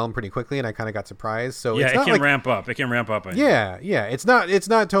overwhelmed pretty quickly, and I kind of got surprised. So yeah, it's not ramp up. It can ramp up. Yeah. It's not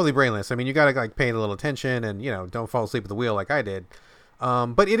totally brainless. I mean, you got to, like, pay a little attention and, don't fall asleep at the wheel like I did.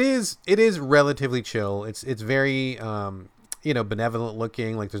 But it is relatively chill. It's very benevolent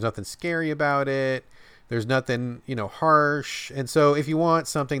looking. Like, there's nothing scary about it. There's nothing harsh. And so if you want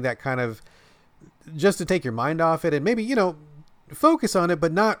something that kind of just to take your mind off it and maybe focus on it,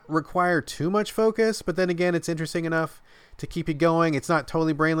 but not require too much focus, but then again, it's interesting enough to keep you going. It's not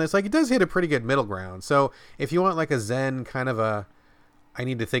totally brainless. Like, it does hit a pretty good middle ground. So if you want, like, a zen kind of I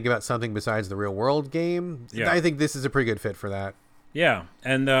need to think about something besides the real world game, I think this is a pretty good fit for that. Yeah.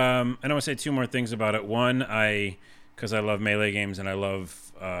 And I want to say 2 more things about it. One, because I love melee games and I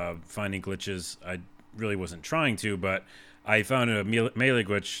love finding glitches, I really wasn't trying to, but I found a melee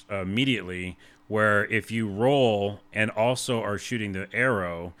glitch immediately where if you roll and also are shooting the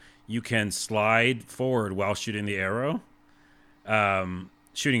arrow, you can slide forward while shooting the arrow,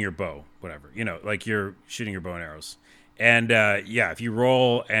 shooting your bow, whatever, like you're shooting your bow and arrows. And if you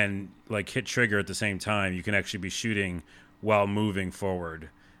roll and like hit trigger at the same time, you can actually be shooting while moving forward,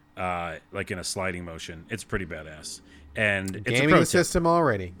 like in a sliding motion. It's pretty badass. And it's gaming the system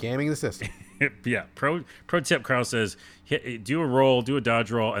already. Gaming the system. Yeah. Pro tip: Carl says, do a roll, do a dodge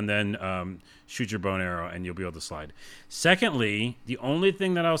roll, and then shoot your bow and arrow, and you'll be able to slide. Secondly, the only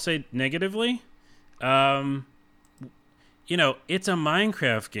thing that I'll say negatively, it's a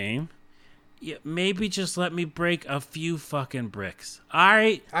Minecraft game. Maybe just let me break a few fucking bricks.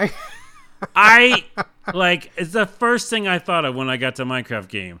 I like, it's the first thing I thought of when I got to Minecraft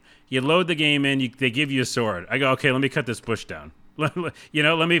game. You load the game in, they give you a sword. I go, okay, let me cut this bush down. Let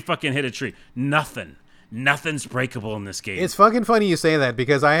me fucking hit a tree. Nothing's breakable in this game. It's fucking funny you say that,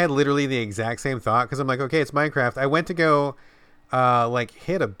 because I had literally the exact same thought, because I'm like, okay, it's Minecraft. I went to go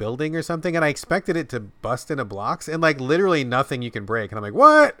hit a building or something, and I expected it to bust into blocks, and like literally nothing you can break. And I'm like,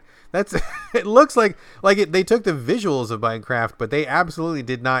 what? That's it looks like they took the visuals of Minecraft, but they absolutely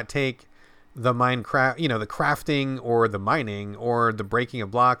did not take the Minecraft, the crafting or the mining or the breaking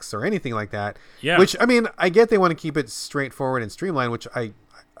of blocks or anything like that. Yeah. Which, I mean, I get they want to keep it straightforward and streamlined, which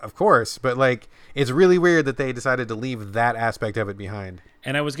of course, but like, it's really weird that they decided to leave that aspect of it behind.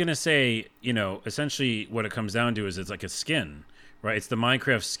 And I was going to say, essentially what it comes down to is it's like a skin, right? It's the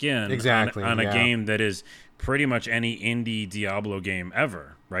Minecraft skin exactly, on a game that is pretty much any indie Diablo game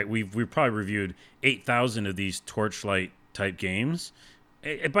ever, right? We've probably reviewed 8,000 of these Torchlight type games.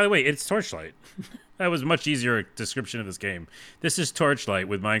 By the way, it's Torchlight. That was a much easier description of this game. This is Torchlight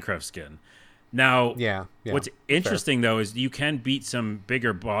with Minecraft skin. Now, what's interesting, though, is you can beat some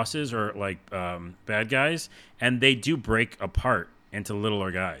bigger bosses or like bad guys, and they do break apart into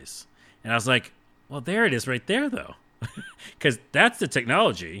littler guys. And I was like, well, there it is right there, though. Because that's the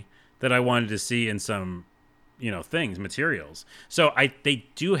technology that I wanted to see in some, materials. So they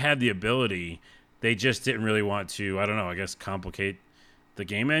do have the ability. They just didn't really want to, I don't know, I guess complicate the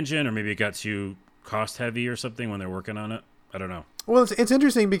game engine, or maybe it got too cost heavy or something when they're working on it. I don't know. Well, it's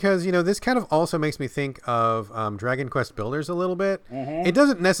interesting because, this kind of also makes me think of Dragon Quest Builders a little bit. Mm-hmm. It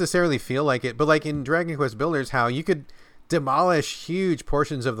doesn't necessarily feel like it, but like in Dragon Quest Builders, how you could demolish huge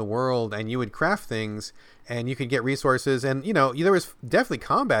portions of the world and you would craft things and you could get resources, and, there was definitely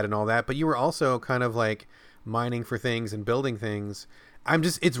combat and all that, but you were also kind of like mining for things and building things.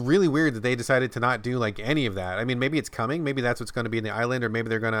 It's really weird that they decided to not do like any of that. I mean, maybe it's coming. Maybe that's what's going to be in the island, or maybe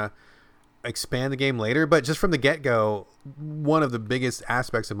they're going to expand the game later. But just from the get-go, one of the biggest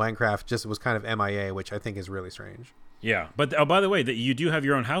aspects of Minecraft just was kind of MIA, which I think is really strange. Yeah. But by the way, that you do have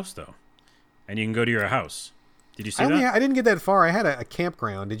your own house, though. And you can go to your house. Did you see that? I didn't get that far. I had a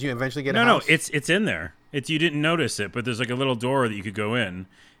campground. Did you eventually get a house? No, it's in there. You didn't notice it, but there's like a little door that you could go in,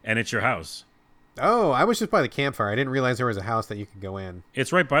 and it's your house. Oh, I was just by the campfire. I didn't realize there was a house that you could go in.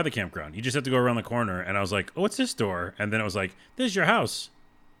 It's right by the campground. You just have to go around the corner. And I was like, oh, what's this door? And then it was like, this is your house.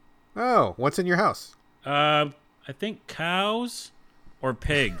 Oh, what's in your house? I think cows or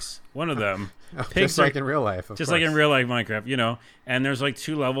pigs. One of them. Pigs, just like in real life. Just like in real life Minecraft, And there's like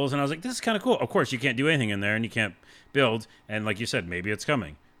 2 levels. And I was like, this is kind of cool. Of course, you can't do anything in there and you can't build. And like you said, maybe it's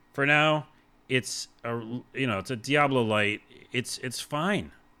coming. For now, it's a Diablo Light. It's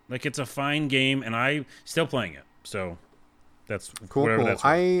fine. Like, it's a fine game, and I'm still playing it. So that's cool. That's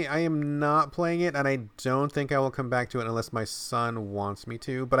I am not playing it, and I don't think I will come back to it unless my son wants me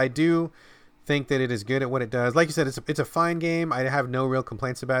to. But I do think that it is good at what it does. Like you said, it's a fine game. I have no real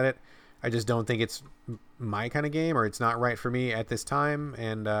complaints about it. I just don't think it's my kind of game, or it's not right for me at this time.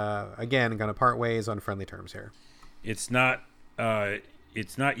 And again, I'm going to part ways on friendly terms here. It's not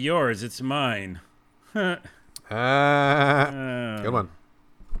yours. It's mine. Good one.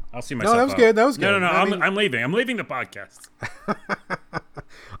 I'll see myself. No, that was good. That was good. No. I'm leaving. I'm leaving the podcast.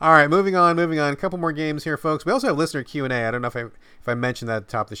 All right, moving on. A couple more games here, folks. We also have listener Q&A. I don't know if I mentioned that at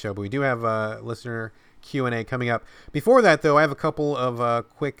the top of the show, but we do have listener Q&A coming up. Before that, though, I have a couple of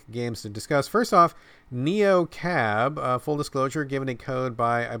quick games to discuss. First off, Neo Cab, full disclosure, given a code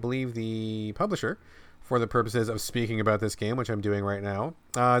by, I believe, the publisher for the purposes of speaking about this game, which I'm doing right now.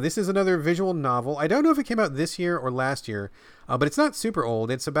 This is another visual novel. I don't know if it came out this year or last year, but it's not super old.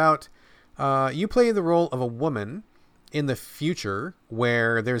 It's about you play the role of a woman in the future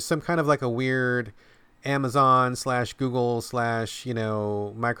where there's some kind of like a weird Amazon / Google /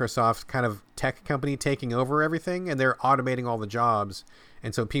 Microsoft kind of tech company taking over everything, and they're automating all the jobs.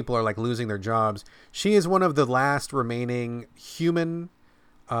 And so people are like losing their jobs. She is one of the last remaining human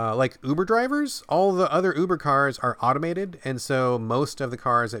like Uber drivers, all the other Uber cars are automated. And so most of the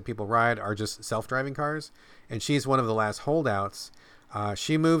cars that people ride are just self-driving cars. And she's one of the last holdouts.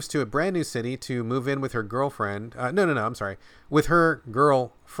 She moves to a brand new city to move in with her girlfriend. I'm sorry. With her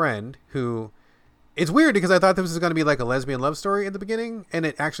girlfriend, who... It's weird because I thought this was going to be like a lesbian love story in the beginning. And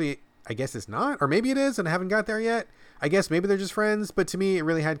it actually, I guess it's not. Or maybe it is and I haven't got there yet. I guess maybe they're just friends. But to me, it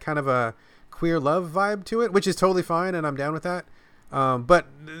really had kind of a queer love vibe to it, which is totally fine. And I'm down with that. But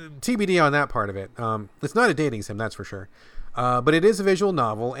TBD on that part of it. It's not a dating sim, that's for sure. But it is a visual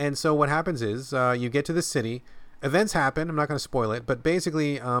novel. And so what happens is you get to the city. Events happen. I'm not going to spoil it. But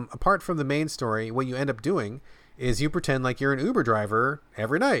basically, apart from the main story, what you end up doing is you pretend like you're an Uber driver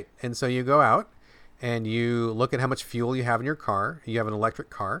every night. And so you go out and you look at how much fuel you have in your car. You have an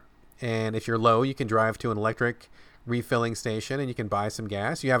electric car. And if you're low, you can drive to an electric refilling station and you can buy some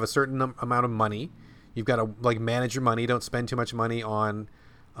gas. You have a certain amount of money. You've got to like manage your money. Don't spend too much money on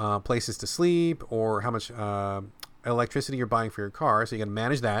places to sleep or how much electricity you're buying for your car. So you got to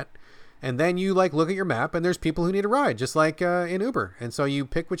manage that. And then you like look at your map and there's people who need a ride, just like in Uber. And so you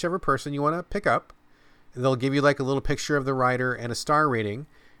pick whichever person you want to pick up. They'll give you like a little picture of the rider and a star rating.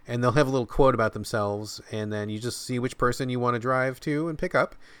 And they'll have a little quote about themselves. And then you just see which person you want to drive to and pick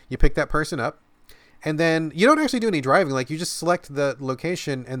up. You pick that person up. And then you don't actually do any driving. Like you just select the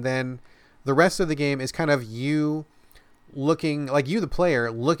location and then the rest of the game is kind of you looking, like you, the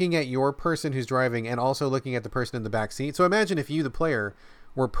player, looking at your person who's driving and also looking at the person in the back seat. So imagine if you, the player,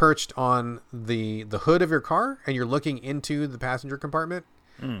 were perched on the hood of your car and you're looking into the passenger compartment.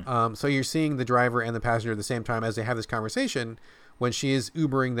 So you're seeing the driver and the passenger at the same time as they have this conversation when she is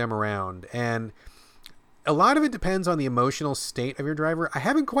Ubering them around. And a lot of it depends on the emotional state of your driver. I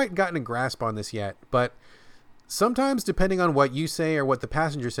haven't quite gotten a grasp on this yet, but sometimes depending on what you say or what the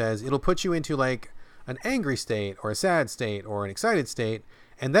passenger says, it'll put you into like an angry state or a sad state or an excited state.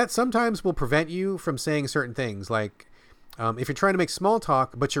 And that sometimes will prevent you from saying certain things. Like if you're trying to make small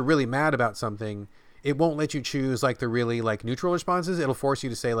talk, but you're really mad about something, it won't let you choose like the really like neutral responses. It'll force you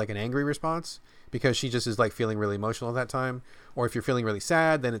to say like an angry response because she just is like feeling really emotional at that time. Or if you're feeling really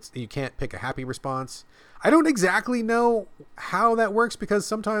sad, then you can't pick a happy response. I don't exactly know how that works because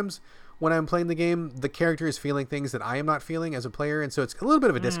sometimes when I'm playing the game, the character is feeling things that I am not feeling as a player. And so it's a little bit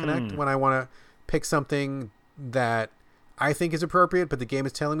of a disconnect when I want to pick something that I think is appropriate, but the game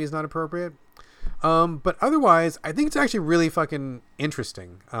is telling me is not appropriate. But otherwise, I think it's actually really fucking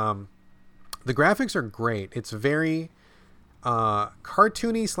interesting. The graphics are great. It's very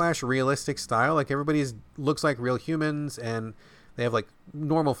cartoony / realistic style. Like everybody's looks like real humans and they have like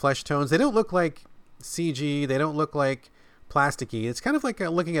normal flesh tones. They don't look like CG. They don't look like plasticky. It's kind of like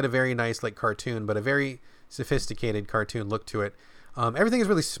looking at a very nice like cartoon, but a very sophisticated cartoon look to it. Everything is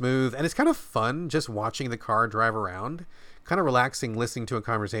really smooth and it's kind of fun just watching the car drive around, kind of relaxing, listening to a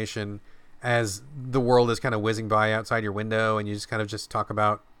conversation as the world is kind of whizzing by outside your window and you just kind of just talk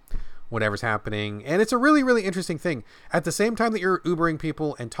about whatever's happening. And it's a really, really interesting thing. At the same time that you're Ubering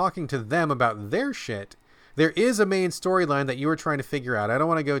people and talking to them about their shit, there is a main storyline that you are trying to figure out. I don't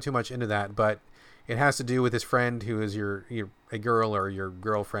want to go too much into that, but it has to do with this friend who is a girl or your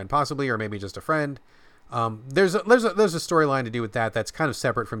girlfriend possibly, or maybe just a friend. There's a storyline to do with that that's kind of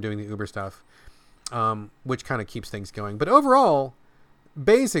separate from doing the Uber stuff, which kind of keeps things going. But overall,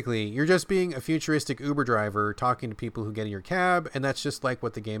 basically, you're just being a futuristic Uber driver talking to people who get in your cab, and that's just like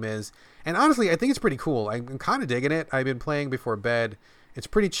what the game is. And honestly, I think it's pretty cool. I'm kind of digging it. I've been playing before bed. It's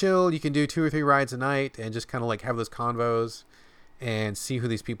pretty chill. You can do 2 or 3 rides a night and just kind of like have those convos and see who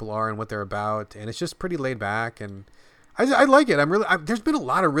these people are and what they're about. And it's just pretty laid back, and I like it. There's been a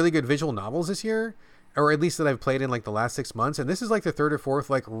lot of really good visual novels this year, or at least that I've played in like the last 6 months, and this is like the 3rd or 4th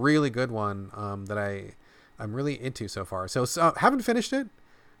like really good one that I'm really into so far. So haven't finished it,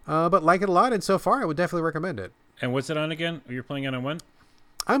 but like it a lot, and so far I would definitely recommend it. And what's it on again? You're playing it on when?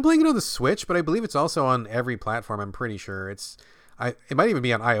 I'm playing it on the Switch, but I believe it's also on every platform. I'm pretty sure it might even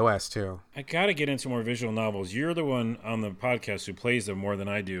be on iOS too. I gotta get into more visual novels. You're the one on the podcast who plays them more than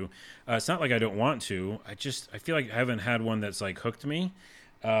I do. It's not like I don't want to. I feel like I haven't had one that's like hooked me.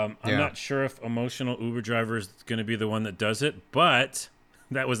 I'm not sure if Emotional Uber Driver is going to be the one that does it, but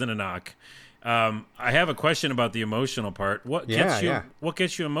that wasn't a knock. I have a question about the emotional part. What gets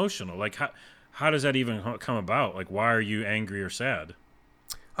you emotional? Like how does that even come about? Like why are you angry or sad?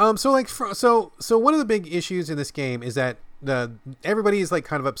 So one of the big issues in this game is that everybody's like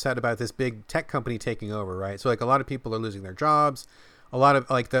kind of upset about this big tech company taking over, right? So like a lot of people are losing their jobs. A lot of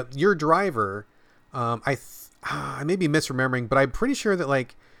like your driver, I may be misremembering, but I'm pretty sure that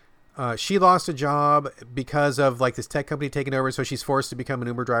like she lost a job because of like this tech company taking over. So she's forced to become an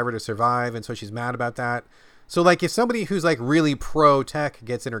Uber driver to survive. And so she's mad about that. So like if somebody who's like really pro tech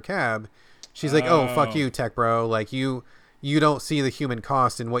gets in her cab, she's like, oh, fuck you, tech bro. Like you don't see the human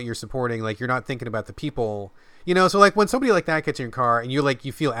cost in what you're supporting. Like you're not thinking about the people. You know, so like when somebody like that gets in your car and you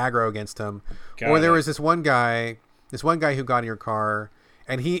feel aggro against them, there was this one guy who got in your car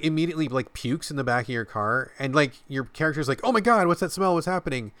and he immediately like pukes in the back of your car and like your character's like, oh my God, what's that smell? What's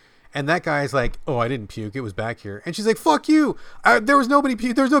happening? And that guy's like, oh, I didn't puke. It was back here. And she's like, fuck you. There was no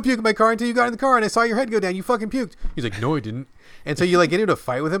puke in my car until you got in the car and I saw your head go down. You fucking puked. He's like, no, I didn't. And so you like get into a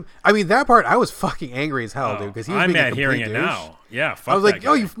fight with him. I mean, that part, I was fucking angry as hell, dude. Because he was I'm being a mad hearing it douche. now. Yeah, fuck I was like, that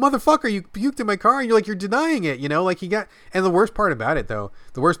oh, guy. you motherfucker, you puked in my car. And you're like, you're denying it, you know? Like and the worst part about it, though,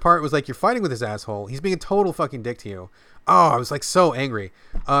 was like, you're fighting with this asshole. He's being a total fucking dick to you. Oh, I was like so angry.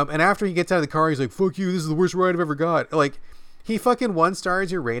 And after he gets out of the car, he's like, fuck you, this is the worst ride I've ever got. Like, he fucking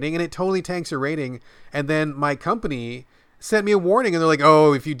 1-stars your rating and it totally tanks your rating. And then my company sent me a warning and they're like,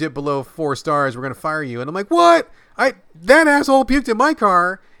 oh, if you dip below 4 stars, we're going to fire you. And I'm like, what? That asshole puked in my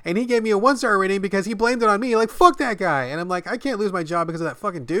car and he gave me a 1-star rating because he blamed it on me. Like, fuck that guy. And I'm like, I can't lose my job because of that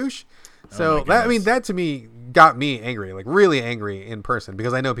fucking douche. So that to me got me angry, like really angry in person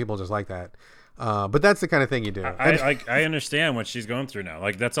because I know people just like that. But that's the kind of thing you do. I understand what she's going through now.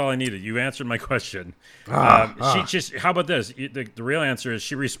 Like, that's all I needed. You answered my question. She just, how about this? The real answer is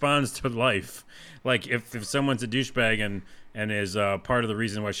she responds to life. Like, if someone's a douchebag and is part of the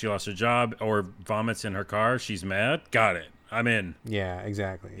reason why she lost her job or vomits in her car, she's mad. Got it. I'm in. Yeah,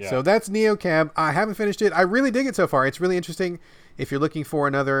 exactly. Yeah. So that's NeoCab. I haven't finished it. I really dig it so far. It's really interesting. If you're looking for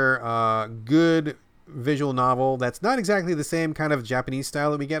another good visual novel that's not exactly the same kind of Japanese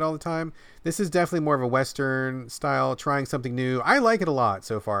style that we get all the time, this is definitely more of a Western style, trying something new. I like it a lot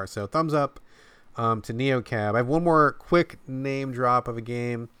so far. So thumbs up to NeoCab. I have one more quick name drop of a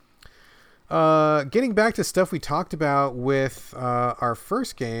game. Getting back to stuff we talked about with our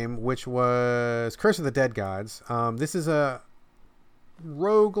first game, which was Curse of the Dead Gods. This is a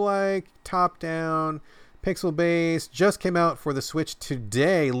roguelike, top-down, pixel-based, just came out for the Switch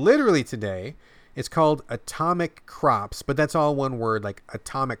today, literally today. It's called Atomicrops, but that's all one word, like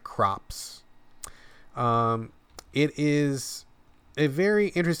Atomicrops. It is a very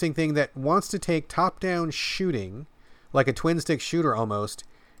interesting thing that wants to take top-down shooting, like a twin-stick shooter almost,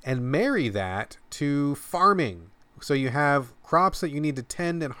 and marry that to farming. So you have crops that you need to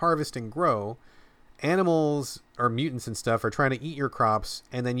tend and harvest and grow. Animals or mutants and stuff are trying to eat your crops,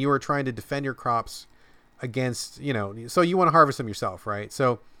 and then you are trying to defend your crops against, so you want to harvest them yourself, right?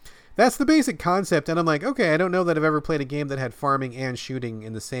 So that's the basic concept. And I'm like, okay, I don't know that I've ever played a game that had farming and shooting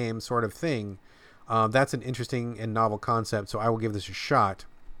in the same sort of thing. That's an interesting and novel concept, so I will give this a shot.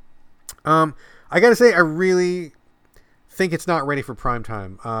 I gotta say, I really think it's not ready for prime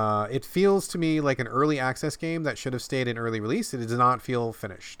time. It feels to me like an early access game that should have stayed in early release. It does not feel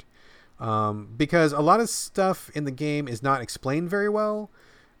finished. Because a lot of stuff in the game is not explained very well.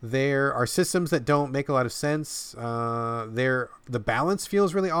 There are systems that don't make a lot of sense. The balance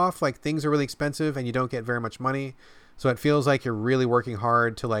feels really off. Like things are really expensive and you don't get very much money. So it feels like you're really working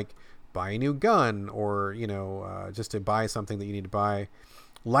hard to like buy a new gun or, just to buy something that you need to buy.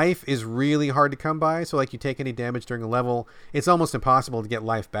 Life is really hard to come by. So like you take any damage during a level, it's almost impossible to get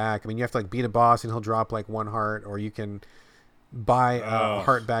life back. I mean, you have to like beat a boss and he'll drop like 1 heart, or you can buy a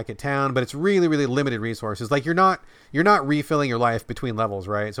heart back at town, but it's really, really limited resources. Like you're not refilling your life between levels,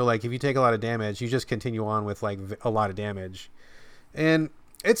 right? So like if you take a lot of damage, you just continue on with like a lot of damage. And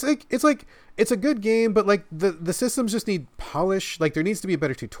it's a good game, but like the systems just need polish. Like there needs to be a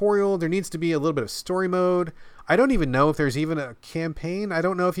better tutorial. There needs to be a little bit of story mode. I don't even know if there's even a campaign. I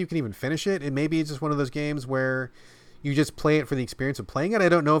don't know if you can even finish it. And maybe it's just one of those games where you just play it for the experience of playing it. I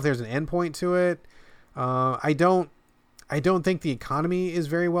don't know if there's an endpoint to it. I don't think the economy is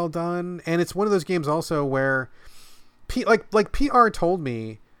very well done. And it's one of those games also where like PR told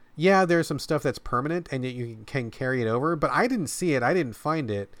me, yeah, there's some stuff that's permanent and that you can carry it over, but I didn't see it. I didn't find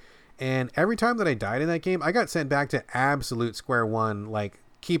it. And every time that I died in that game, I got sent back to absolute square one, like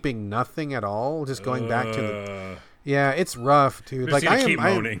keeping nothing at all, just going back to the... Yeah, it's rough, dude. Like keep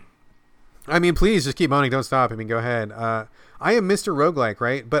moaning. I mean, please just keep moaning. Don't stop. I mean, go ahead. I am Mr. Roguelike,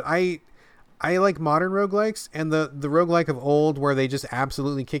 right? But I like modern roguelikes, and the roguelike of old where they just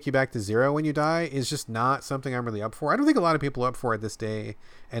absolutely kick you back to zero when you die is just not something I'm really up for. I don't think a lot of people are up for it this day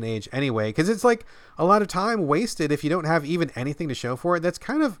and age anyway, because it's like a lot of time wasted if you don't have even anything to show for it. That's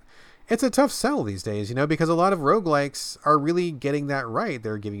kind of... It's a tough sell these days, because a lot of roguelikes are really getting that right.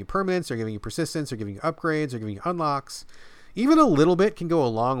 They're giving you permanence, they're giving you persistence, they're giving you upgrades, they're giving you unlocks. Even a little bit can go a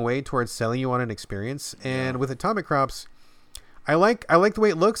long way towards selling you on an experience. And with Atomicrops, I like the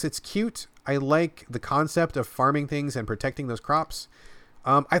way it looks. It's cute. I like the concept of farming things and protecting those crops.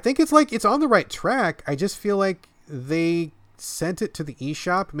 I think it's on the right track. I just feel like they sent it to the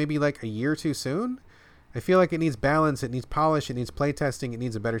eShop maybe like a year too soon. I feel like it needs balance, it needs polish, it needs playtesting, it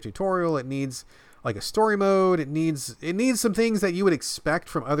needs a better tutorial, it needs like a story mode, it needs some things that you would expect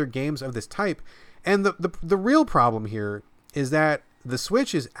from other games of this type. And the real problem here is that the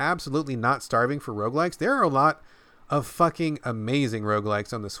Switch is absolutely not starving for roguelikes. There are a lot of fucking amazing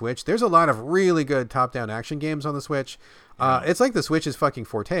roguelikes on the Switch. There's a lot of really good top-down action games on the Switch. It's like the Switch's fucking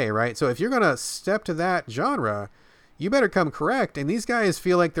forte, right? So if you're going to step to that genre, you better come correct. And these guys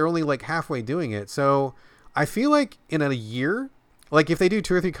feel like they're only like halfway doing it. So I feel like in a year, like if they do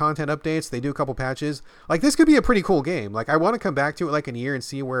 2 or 3 content updates, they do a couple patches, like this could be a pretty cool game. Like I want to come back to it like in a year and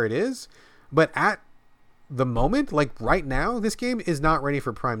see where it is. But at the moment, like right now, this game is not ready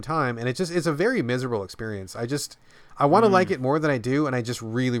for prime time. And it's a very miserable experience. I want to like it more than I do. And I just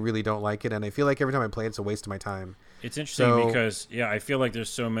really, really don't like it. And I feel like every time I play it, it's a waste of my time. It's interesting because, I feel like there's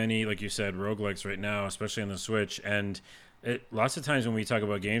so many, like you said, roguelikes right now, especially on the Switch. And lots of times when we talk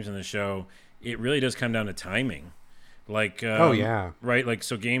about games in the show, it really does come down to timing. Like, right? Like,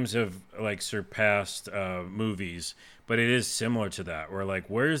 so games have, like, surpassed movies, but it is similar to that, where, like,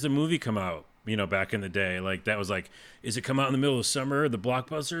 where does the movie come out? You know, back in the day, like that was like, is it come out in the middle of summer, the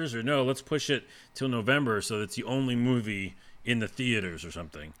blockbusters, or no, let's push it till November so it's the only movie in the theaters or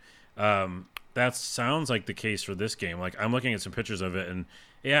something. That sounds like the case for this game. Like I'm looking at some pictures of it, and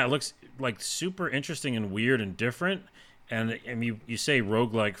it looks like super interesting and weird and different. And you say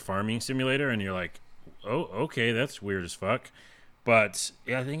roguelike farming simulator, and you're like, oh, okay, that's weird as fuck. But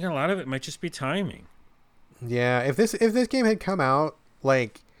I think a lot of it might just be timing. Yeah, if this game had come out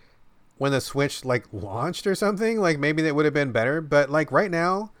like when the Switch like launched or something, like maybe that would have been better. But like right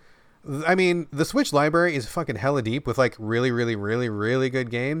now, I mean, the Switch library is fucking hella deep with like really, really, really, really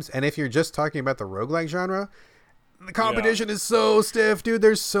good games. And if you're just talking about the roguelike genre, the competition is so stiff, dude.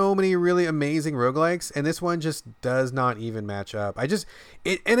 There's so many really amazing roguelikes, and this one just does not even match up.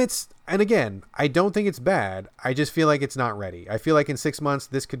 And again, I don't think it's bad. I just feel like it's not ready. I feel like in 6 months,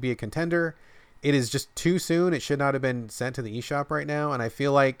 this could be a contender. It is just too soon. It should not have been sent to the eShop right now. And I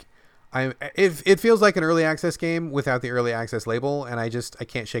feel like it feels like an early access game without the early access label, and I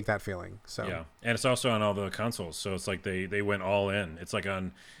can't shake that feeling. So and it's also on all the consoles, so it's like they went all in. It's like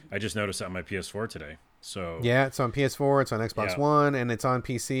I just noticed that on my PS4 today. So yeah, it's on PS4, it's on Xbox One, and it's on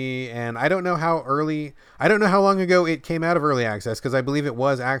PC. And I don't know how long ago it came out of early access, because I believe it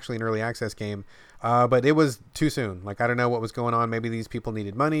was actually an early access game, but it was too soon. Like I don't know what was going on. Maybe these people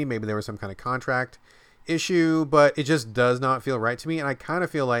needed money. Maybe there was some kind of contract issue, but it just does not feel right to me. And I kind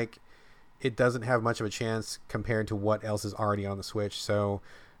of feel like it doesn't have much of a chance compared to what else is already on the Switch. So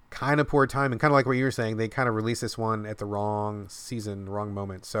kind of poor time, and kind of like what you were saying, they kind of released this one at the wrong season, wrong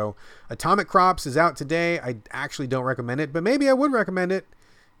moment. So Atomicrops is out today. I actually don't recommend it, but maybe I would recommend it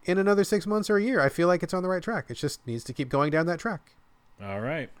in another 6 months or a year. I feel like it's on the right track. It just needs to keep going down that track. All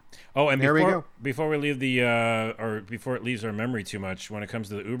right. Oh, and before we leave or before it leaves our memory too much, when it comes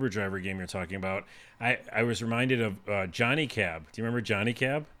to the Uber driver game you're talking about, I was reminded of Johnny Cab. Do you remember Johnny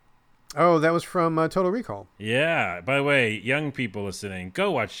Cab? Oh, that was from Total Recall. Yeah. By the way, young people listening, go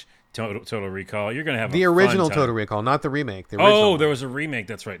watch Total Recall. You're going to have the original Total Recall, not the remake. The original there was a remake.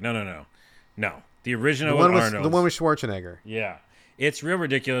 That's right. No. The original one with Arnold. The one with Schwarzenegger. Yeah. It's real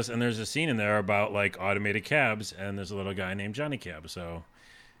ridiculous, and there's a scene in there about like automated cabs, and there's a little guy named Johnny Cab. So,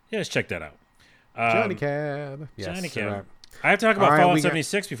 yeah, just check that out. Johnny Cab. Yes, Johnny Cab. Right. I have to talk about Fallout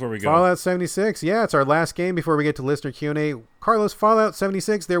 76 before we go. Fallout 76. Yeah, it's our last game before we get to listener Q&A. Carlos, Fallout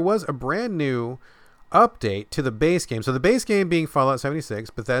 76, there was a brand new update to the base game. So the base game being Fallout 76,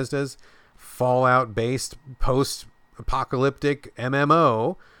 Bethesda's Fallout-based post-apocalyptic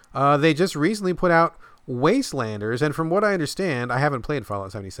MMO. They just recently put out Wastelanders, and from what I understand, I haven't played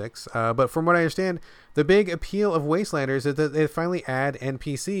Fallout 76, but from what I understand, the big appeal of Wastelanders is that they finally add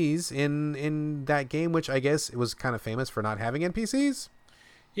NPCs in that game, which I guess it was kind of famous for not having NPCs.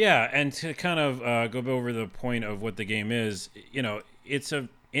 Yeah, and to kind of go over the point of what the game is, it's a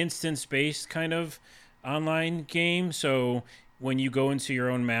instance-based kind of online game, so when you go into your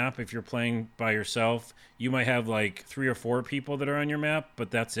own map, if you're playing by yourself, you might have like 3 or 4 people that are on your map,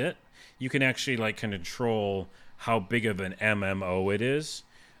 but that's it. You can actually like control how big of an MMO it is.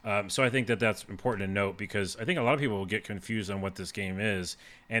 So I think that's important to note, because I think a lot of people will get confused on what this game is.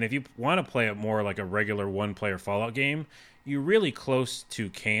 And if you want to play it more like a regular one-player Fallout game, you really close to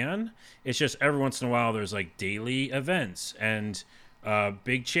can. It's just every once in a while there's like daily events and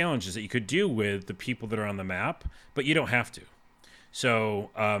big challenges that you could do with the people that are on the map, but you don't have to. So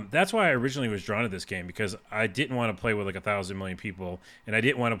that's why I originally was drawn to this game, because I didn't want to play with like 1,000 million people, and I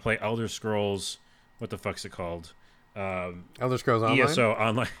didn't want to play Elder Scrolls. What the fuck's it called? Elder Scrolls Online? ESO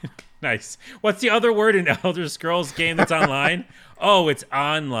Online. Nice. What's the other word in Elder Scrolls game that's online? Oh, it's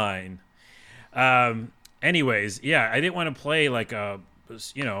online. Anyways, yeah, I didn't want to play like a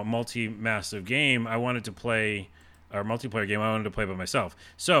multi-massive game. I wanted to play a multiplayer game. I wanted to play by myself.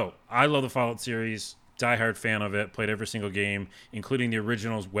 So I love the Fallout series. Diehard fan of it. Played every single game, including the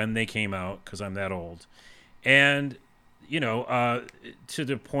originals when they came out, because I'm that old. And to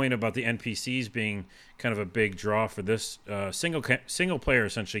the point about the NPCs being kind of a big draw for this single player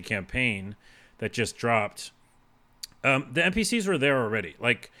essentially campaign that just dropped. The NPCs were there already.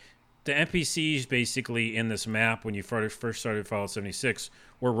 Like the NPCs basically in this map when you first started Fallout 76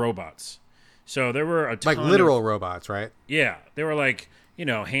 were robots. So there were a ton like literal robots, right? Yeah, they were like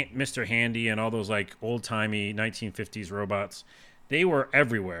Mr. Handy and all those like old timey 1950s robots. They were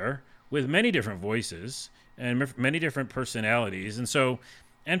everywhere with many different voices and many different personalities. And so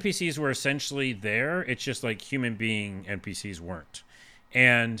NPCs were essentially there. It's just like human being NPCs weren't.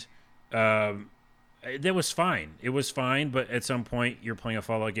 And that was fine. It was fine, but at some point you're playing a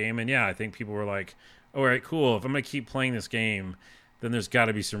Fallout game. And yeah, I think people were like, all right, cool. If I'm going to keep playing this game, then there's got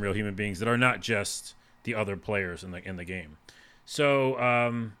to be some real human beings that are not just the other players in the game.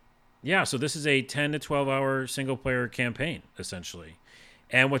 So, so this is a 10 to 12 hour single player campaign, essentially.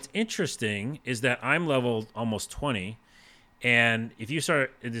 And what's interesting is that I'm leveled almost 20. And if you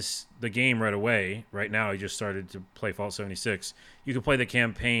start the game right away, right now, you just started to play Fallout 76, you can play the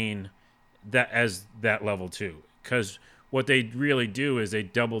campaign as that level too. Because what they really do is they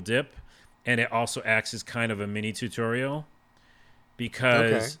double dip, and it also acts as kind of a mini tutorial.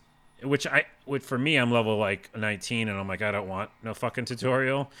 Because, for me, I'm level like 19, and I'm like, I don't want no fucking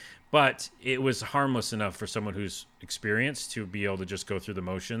tutorial. But it was harmless enough for someone who's experienced to be able to just go through the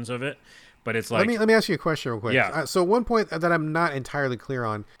motions of it. But it's like... Let me ask you a question real quick. Yeah. So one point that I'm not entirely clear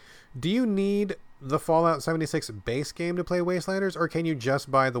on, do you need the Fallout 76 base game to play Wastelanders, or can you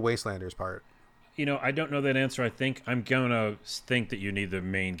just buy the Wastelanders part? I don't know that answer. I think I'm going to think that you need the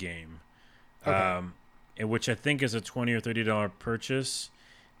main game, in which I think is a $20 or $30 purchase.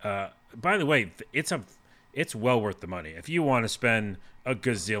 By the way, it's well worth the money. If you want to spend a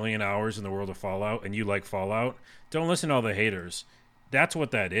gazillion hours in the world of Fallout and you like Fallout, don't listen to all the haters. That's what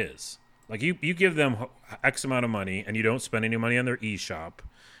that is. Like you give them X amount of money and you don't spend any money on their eShop.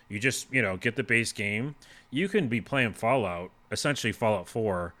 You just, get the base game. You can be playing Fallout, essentially Fallout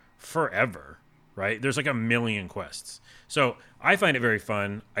 4, forever, right? There's like a million quests. So I find it very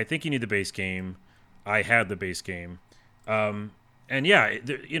fun. I think you need the base game. I had the base game. And yeah,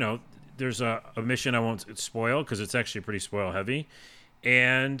 there's a mission I won't spoil because it's actually pretty spoil heavy.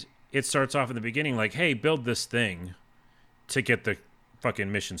 And it starts off in the beginning like, hey, build this thing to get the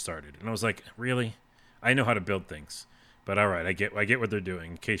fucking mission started. And I was like, really? I know how to build things. But all right, I get what they're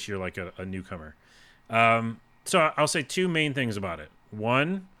doing in case you're like a newcomer. So I'll say two main things about it.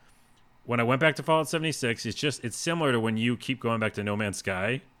 One, when I went back to Fallout 76, it's similar to when you keep going back to No Man's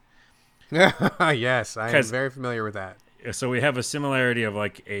Sky. Yes, I am very familiar with that. So we have a similarity of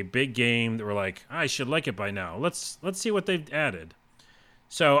like a big game that we're like, I should like it by now. Let's see what they've added.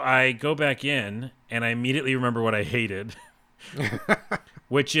 So I go back in and I immediately remember what I hated,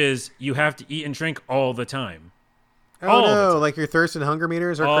 which is you have to eat and drink all the time. Oh no, like your thirst and hunger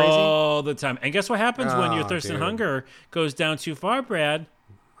meters are crazy? All the time. And guess what happens when your thirst and hunger goes down too far, Brad?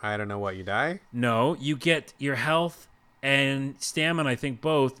 I don't know what, you die? No, you get your health and stamina, I think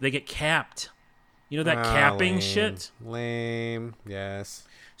both, they get capped. You know that capping shit? Lame, yes.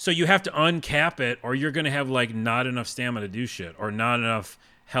 So you have to uncap it, or you're going to have like not enough stamina to do shit, or not enough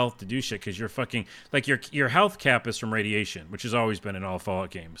health to do shit, because you're fucking... Like your health cap is from radiation, which has always been in all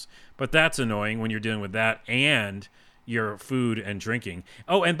Fallout games. But that's annoying when you're dealing with that and your food and drinking.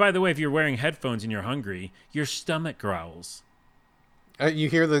 Oh, and by the way, if you're wearing headphones and you're hungry, your stomach growls. You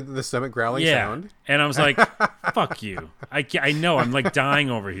hear the stomach growling sound? And I was like, fuck you. I know, I'm like dying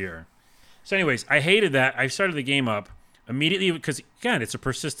over here. So anyways, I hated that. I started the game up immediately because, again, it's a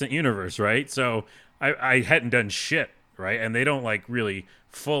persistent universe, right? So I hadn't done shit, right? And they don't like really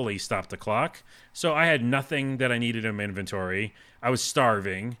fully stop the clock. So I had nothing that I needed in my inventory. I was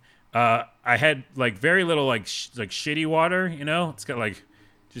starving. I had like very little like shitty water, It's got like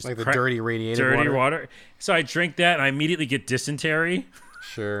just like the dirty radiated water. So I drink that and I immediately get dysentery.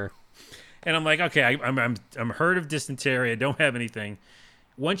 Sure. And I'm like, okay, I'm hurt of dysentery. I don't have anything.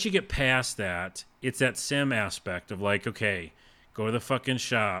 Once you get past that, it's that sim aspect of like, okay, go to the fucking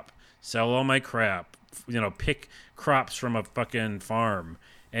shop, sell all my crap, pick crops from a fucking farm,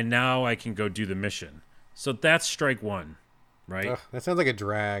 and now I can go do the mission. So that's strike one, right? Ugh, that sounds like a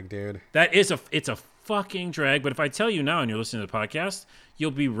drag, dude. It's a fucking drag, but if I tell you now and you're listening to the podcast,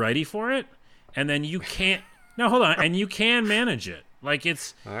 you'll be ready for it, and then you can't. No, hold on. And you can manage it. Like,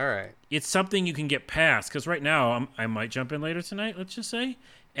 it's All right. It's something you can get past. Because right now, I might jump in later tonight, let's just say.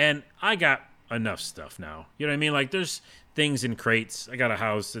 And I got enough stuff now. You know what I mean? Like, there's things in crates. I got a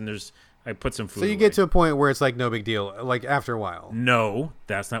house, and I put some food So you away. get to a point where it's like no big deal, like after a while. No,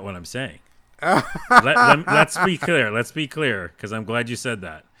 that's not what I'm saying. Let's be clear. Let's be clear, because I'm glad you said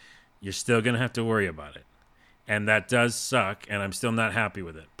that. You're still going to have to worry about it. And that does suck, and I'm still not happy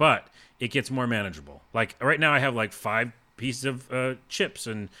with it. But it gets more manageable. Like, right now I have like 5 pieces of chips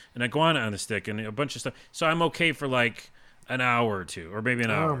and an iguana on a stick and a bunch of stuff. So I'm okay for like an hour or two, or maybe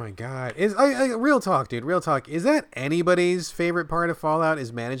an hour. Oh my god! Real talk, dude. Real talk. Is that anybody's favorite part of Fallout?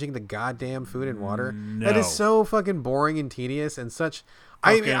 Is managing the goddamn food and water? No. That is so fucking boring and tedious and such.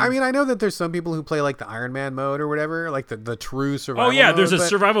 I mean, I know that there's some people who play like the Iron Man mode or whatever, like the true survival. Oh yeah, mode, there's a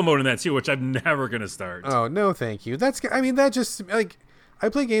survival mode in that too, which I'm never gonna start. Oh no, thank you. That just like I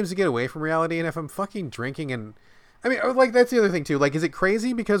play games to get away from reality, and if I'm fucking drinking and like that's the other thing too. Like, is it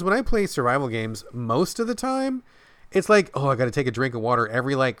crazy because when I play survival games, most of the time, it's like, oh, I got to take a drink of water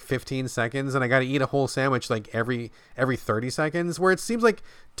every like 15 seconds, and I got to eat a whole sandwich like every 30 seconds, where it seems like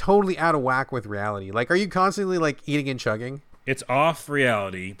totally out of whack with reality. Like, are you constantly like eating and chugging? It's off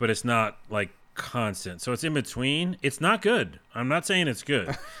reality, but it's not like constant. So it's in between. It's not good. I'm not saying it's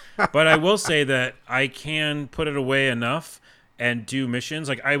good, but I will say that I can put it away enough and do missions.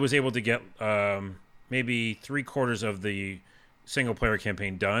 Like, I was able to get maybe 3/4 of the single player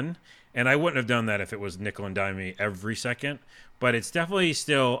campaign done. And I wouldn't have done that if it was nickel and dime me every second. But it's definitely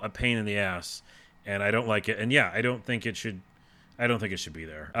still a pain in the ass, and I don't like it. And yeah, I don't think it should be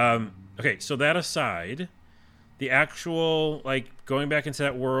there. Okay, so that aside, the actual, like, going back into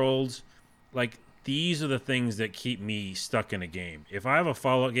that world, like, these are the things that keep me stuck in a game. If I have a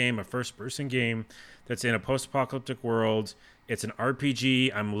Fallout game, a first-person game that's in a post-apocalyptic world, it's an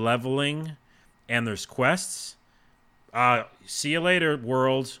RPG, I'm leveling, and there's quests, see you later,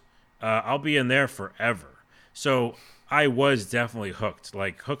 world. I'll be in there forever. So I was definitely hooked.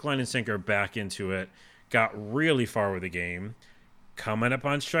 Like, hook, line, and sinker back into it. Got really far with the game. Coming up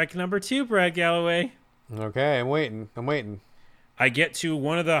on strike number 2, Brad Galloway. Okay, I'm waiting. I get to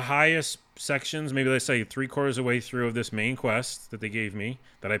one of the highest sections, maybe let's say 3/4 of the way through of this main quest that they gave me,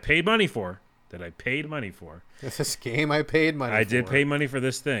 that I paid money for. This game I paid money for. I did pay money for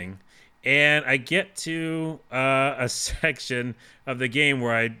this thing. And I get to a section of the game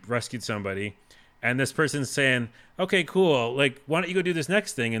where I rescued somebody, and this person's saying, okay, cool, like, why don't you go do this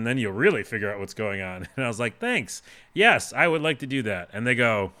next thing, and then you'll really figure out what's going on. And I was like, thanks. Yes, I would like to do that. And they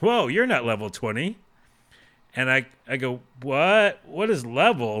go, whoa, you're not level 20. And I go, what? What is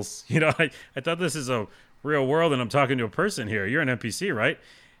levels? You know, I thought this is a real world, and I'm talking to a person here. You're an NPC, right?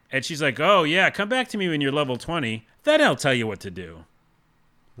 And she's like, oh, yeah, come back to me when you're level 20. Then I'll tell you what to do.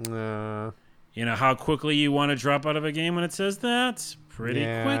 You know how quickly you want to drop out of a game when it says that? Pretty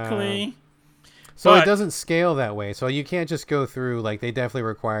quickly. So it doesn't scale that way. So you can't just go through, like, they definitely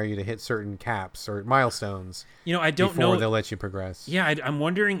require you to hit certain caps or milestones. You know, I don't know. Before they'll let you progress. Yeah, I'm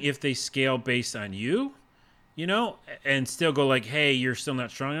wondering if they scale based on you, you know, and still go like, hey, you're still not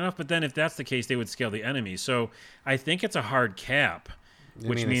strong enough. But then if that's the case, they would scale the enemies. So I think it's a hard cap.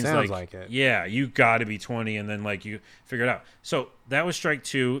 Which means, like it. Yeah, you got to be 20, and then, like, you figure it out. So that was strike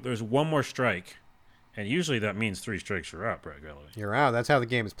 2. There's one more strike, and usually that means 3 strikes you're out, Brad Galloway. You're out. That's how the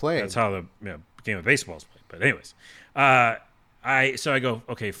game is played. That's how the game of baseball is played. But anyways, so I go,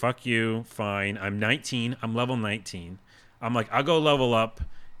 okay, fuck you, fine. I'm 19. I'm level 19. I'm like, I'll go level up,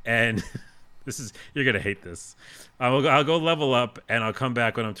 and you're gonna hate this. I'll go level up, and I'll come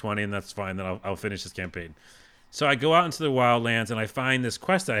back when I'm 20, and that's fine. Then I'll finish this campaign. So I go out into the wildlands, and I find this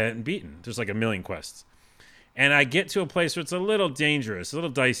quest I hadn't beaten. There's like a million quests. And I get to a place where it's a little dangerous, a little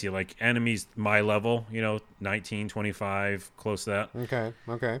dicey, like enemies my level, 19, 25, close to that.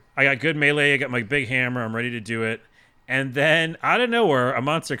 Okay. I got good melee. I got my big hammer. I'm ready to do it. And then out of nowhere, a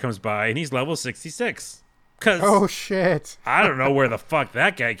monster comes by, and he's level 66. Oh, shit. I don't know where the fuck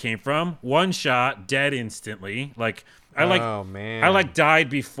that guy came from. One shot, dead instantly. Like, oh, man. I died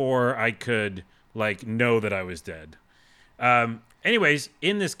before I could know that I was dead. Anyways,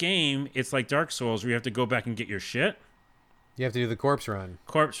 in this game, it's like Dark Souls where you have to go back and get your shit. You have to do the corpse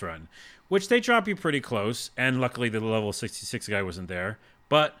run. Which they drop you pretty close, and luckily the level 66 guy wasn't there.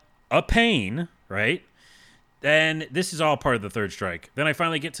 But a pain, right? Then this is all part of the third strike. Then I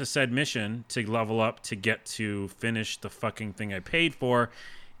finally get to said mission to level up to get to finish the fucking thing I paid for,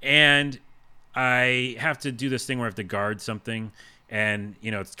 and I have to do this thing where I have to guard something. And,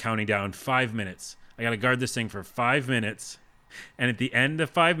 it's counting down 5 minutes. I got to guard this thing for 5 minutes. And at the end of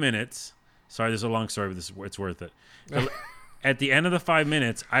 5 minutes, sorry, this is a long story, but it's worth it. at the end of the 5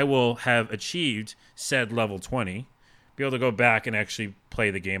 minutes, I will have achieved said level 20, be able to go back and actually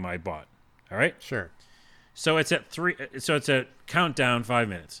play the game I bought. All right? Sure. So it's at countdown 5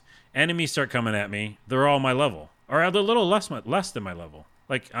 minutes. Enemies start coming at me. They're all my level. Or they're a little less than my level.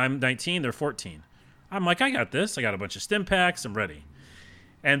 Like, I'm 19, they're 14. I'm like, I got this. I got a bunch of stim packs. I'm ready.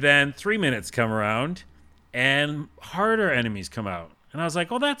 And then 3 minutes come around, and harder enemies come out. And I was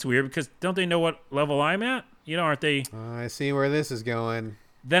like, oh, that's weird, because don't they know what level I'm at? You know, aren't they? I see where this is going.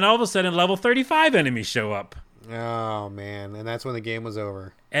 Then all of a sudden, level 35 enemies show up. Oh, man. And that's when the game was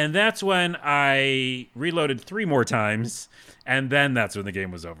over. And that's when I reloaded 3 more times, and then that's when the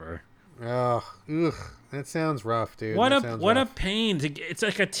game was over. Oh, ugh. That sounds rough, dude. What a pain. It's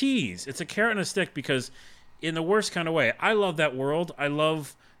like a tease. It's a carrot and a stick, because in the worst kind of way, I love that world. I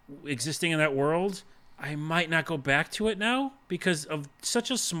love existing in that world. I might not go back to it now because of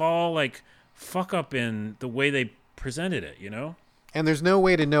such a small, like, fuck up in the way they presented it, you know? And there's no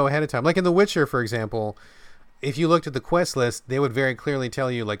way to know ahead of time. Like in The Witcher, for example, if you looked at the quest list, they would very clearly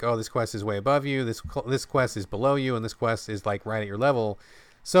tell you, like, oh, this quest is way above you, this quest is below you, and this quest is, like, right at your level.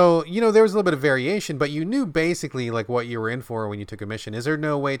 So, you know, there was a little bit of variation, but you knew basically, like, what you were in for when you took a mission. Is there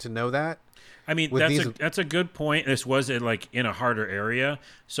no way to know that? I mean, that's a good point. This was like in a harder area.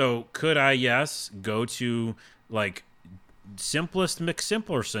 So could I, go to, like, simplest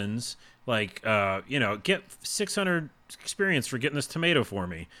McSimplersons, like, get 600 experience for getting this tomato for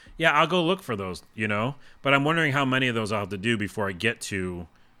me. Yeah, I'll go look for those, you know? But I'm wondering how many of those I'll have to do before I get to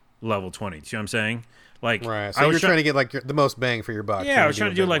level 20. Do you know what I'm saying? Like, right. So you're trying to get, like, the most bang for your buck. Yeah, I was trying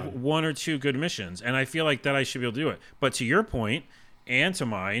to do, like, 1 or 2 good missions, and I feel like that I should be able to do it. But to your point, and to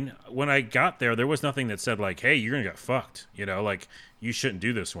mine, when I got there was nothing that said, like, hey, you're going to get fucked, you know? Like, you shouldn't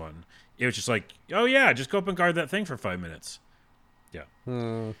do this one. It was just like, oh, yeah, just go up and guard that thing for 5 minutes. Yeah.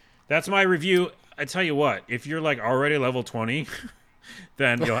 That's my review. I tell you what, if you're, like, already level 20,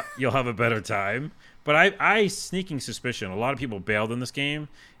 then you'll have a better time. But I sneaking suspicion, a lot of people bailed in this game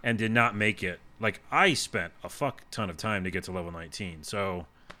and did not make it. Like, I spent a fuck ton of time to get to level 19. So,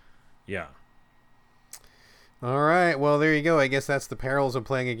 yeah. All right. Well, there you go. I guess that's the perils of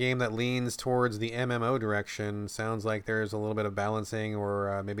playing a game that leans towards the MMO direction. Sounds like there's a little bit of balancing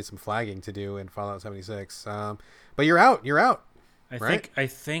or maybe some flagging to do in Fallout 76. But you're out. You're out. I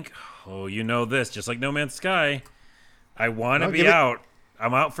think. Oh, you know this. Just like No Man's Sky, I want to be out.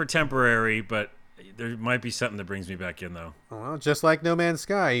 I'm out for temporary, but there might be something that brings me back in, though. Well, just like No Man's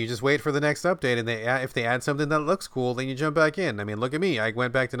Sky, you just wait for the next update, and if they add something that looks cool, then you jump back in. I mean, look at me. I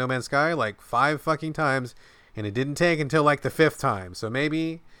went back to No Man's Sky like 5 fucking times, and it didn't take until like the 5th time. So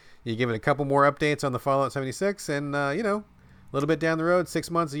maybe you give it a couple more updates on the Fallout 76, and, a little bit down the road,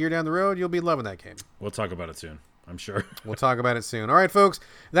 6 months, a year down the road, you'll be loving that game. We'll talk about it soon, I'm sure. We'll talk about it soon. All right, folks,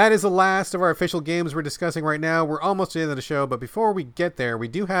 that is the last of our official games we're discussing right now. We're almost to the end of the show, but before we get there, we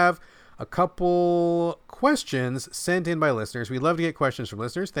do have a couple questions sent in by listeners. We love to get questions from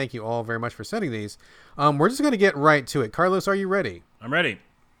listeners. Thank you all very much for sending these. We're just going to get right to it. Carlos, are you ready? I'm ready.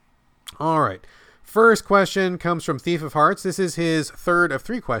 All right. First question comes from Thief of Hearts. This is his 3rd of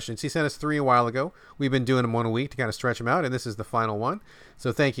 3 questions. He sent us 3 a while ago. We've been doing them one a week to kind of stretch them out, and this is the final one.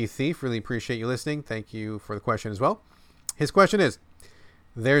 So thank you, Thief. Really appreciate you listening. Thank you for the question as well. His question is,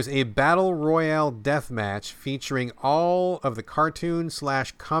 there's a Battle Royale deathmatch featuring all of the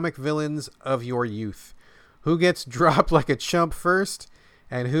cartoon/comic villains of your youth. Who gets dropped like a chump first,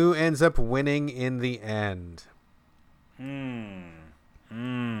 and who ends up winning in the end?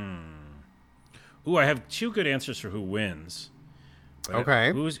 Ooh, I have 2 good answers for who wins. But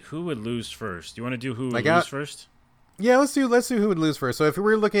okay. Who would lose first? Do you want to do who would lose first? Yeah, let's do who would lose first. So if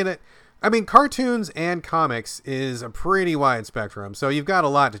we're looking at, I mean, cartoons and comics is a pretty wide spectrum. So you've got a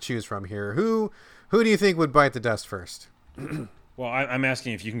lot to choose from here. Who do you think would bite the dust first? Well, I'm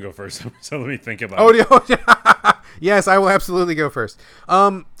asking if you can go first. So let me think about it. Oh, yes, I will absolutely go first.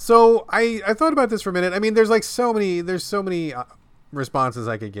 So I thought about this for a minute. I mean, there's so many responses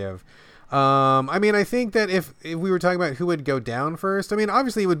I could give. I mean, I think that if we were talking about who would go down first, I mean,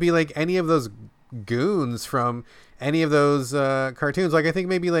 obviously it would be like any of those goons from any of those cartoons. Like I think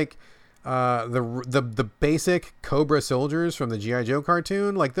maybe like the basic Cobra soldiers from the G.I. Joe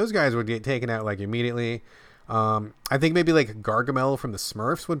cartoon, like those guys would get taken out like immediately. I think maybe like Gargamel from the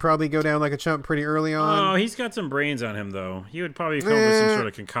Smurfs would probably go down like a chump pretty early on. Oh, he's got some brains on him though. He would probably come up with some sort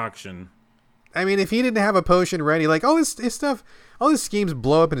of concoction. I mean, if he didn't have a potion ready, like all his stuff, all his schemes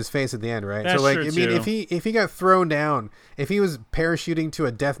blow up in his face at the end, right? That's so like, true, I mean, too. if he got thrown down, if he was parachuting to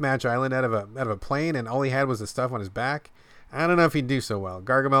a deathmatch island out of a plane and all he had was the stuff on his back, I don't know if he'd do so well.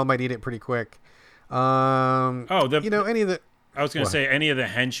 Gargamel might eat it pretty quick. Any of the I was going to say any of the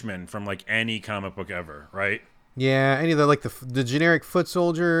henchmen from like any comic book ever, right? Yeah, any of the generic foot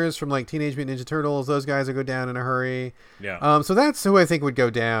soldiers from like Teenage Mutant Ninja Turtles, those guys would go down in a hurry. Yeah. So that's who I think would go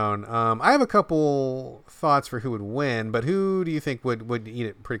down. I have a couple thoughts for who would win, but who do you think would eat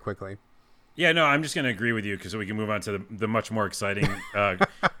it pretty quickly? Yeah, no, I'm just going to agree with you because we can move on to the much more exciting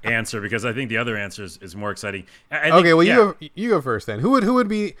answer, because I think the other answer is more exciting. Okay, well, you go first then. Who would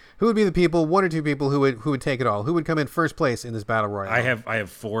be the people, one or two people who would take it all? Who would come in first place in this battle royale? I have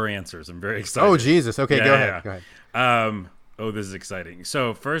 4 answers. I'm very excited. Oh Jesus! Okay, go ahead. Go ahead. This is exciting.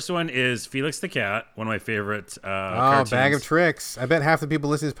 So first one is Felix the Cat, one of my favorite cartoons. Bag of tricks. I bet half the people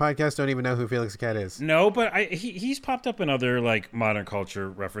listening to this podcast don't even know who Felix the Cat is. No, but he's popped up in other like modern culture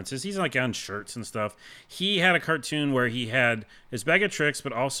references. He's like on shirts and stuff. He had a cartoon where he had his bag of tricks,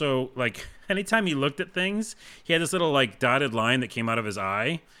 but also like anytime he looked at things, he had this little like dotted line that came out of his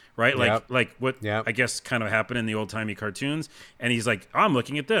eye. Right? Like what I guess kind of happened in the old-timey cartoons. And he's like, I'm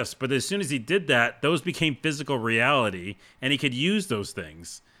looking at this. But as soon as he did that, those became physical reality, and he could use those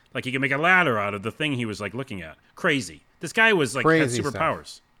things. Like he could make a ladder out of the thing he was like looking at. Crazy. This guy was like had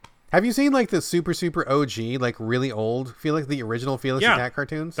superpowers. Have you seen like the super OG, like really old the original Felix the Cat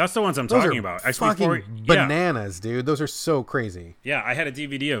cartoons? That's the ones I'm talking about. Fucking bananas, dude. Those are so crazy. Yeah, I had a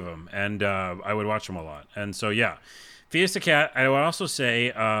DVD of them, and I would watch them a lot. And so, yeah. Felix the Cat, I would also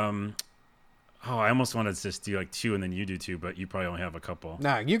say, I almost wanted to just do like 2 and then you do 2, but you probably only have a couple.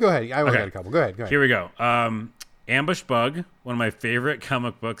 Nah, you go ahead. I only got a couple. Go ahead. Here we go. Ambush Bug, one of my favorite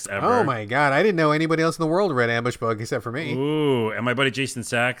comic books ever. Oh my God. I didn't know anybody else in the world read Ambush Bug except for me. Ooh, and my buddy Jason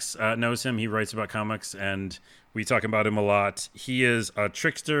Sachs knows him. He writes about comics, and we talk about him a lot. He is a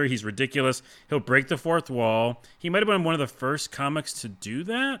trickster. He's ridiculous. He'll break the fourth wall. He might have been one of the first comics to do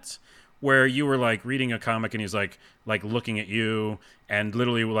that, where you were like reading a comic and he's like looking at you, and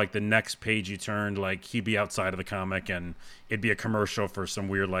literally like the next page you turned, like he'd be outside of the comic and it'd be a commercial for some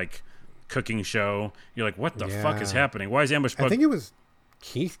weird like cooking show. You're like, what the fuck is happening? Why is Ambush Bug? I think it was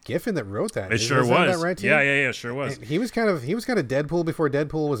Keith Giffen that wrote that. It sure was. That right, yeah, sure was. He was kind of Deadpool before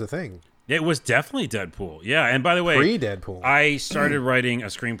Deadpool was a thing. It was definitely Deadpool. Yeah, and by the way, pre-Deadpool. I started writing a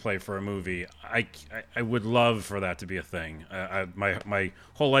screenplay for a movie. I would love for that to be a thing. My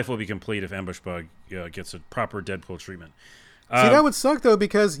whole life will be complete if Ambush Bug gets a proper Deadpool treatment. See, that would suck though,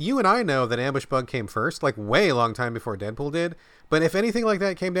 because you and I know that Ambush Bug came first, like way a long time before Deadpool did. But if anything like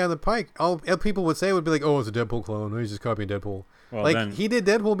that came down the pike, all people would say would be like, "Oh, it's a Deadpool clone. He's just copying Deadpool." Well, like he did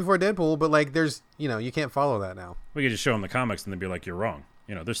Deadpool before Deadpool, but like there's you can't follow that now. We could just show them the comics and they'd be like, "You're wrong."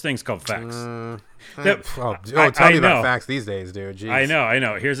 There's things called facts. Tell me about facts these days, dude. Jeez. I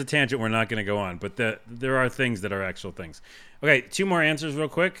know. Here's a tangent we're not going to go on, but there are things that are actual things. Okay, 2 more answers real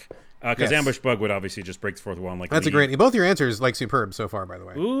quick, because Ambush Bug would obviously just break the fourth wall. That's a great. Both your answers like superb so far, by the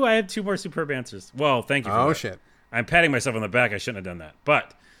way. Ooh, I have 2 more superb answers. Well, thank you for that. Oh, shit. I'm patting myself on the back. I shouldn't have done that.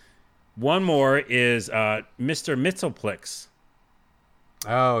 But one more is Mr. Mitzelplix.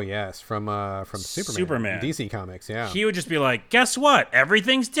 Oh yes, from Superman, DC Comics. Yeah, he would just be like, "Guess what?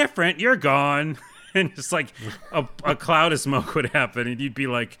 Everything's different. You're gone," and just like a cloud of smoke would happen, and you'd be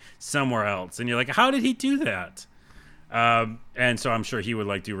like somewhere else, and you're like, "How did he do that?" And so I'm sure he would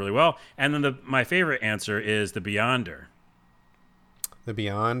like do really well. And then my favorite answer is the Beyonder. The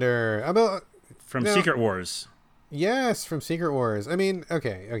Beyonder from Secret Wars. Yes, from Secret Wars. I mean,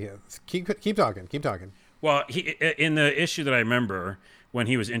 okay. Keep talking. Well, he in the issue that I remember, when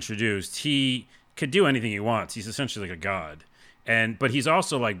he was introduced, he could do anything he wants. He's essentially like a god, but he's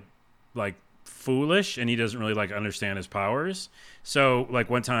also like foolish, and he doesn't really like understand his powers. So like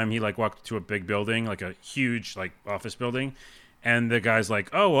one time he like walked to a big building, like a huge like office building, and the guy's like,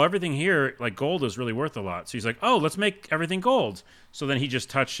 "Oh, well, everything here, like gold, is really worth a lot." So he's like, "Oh, let's make everything gold." So then he just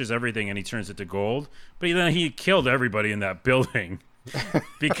touches everything and he turns it to gold. But then he killed everybody in that building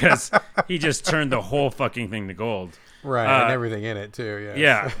because he just turned the whole fucking thing to gold. Right, and everything in it too. Yes.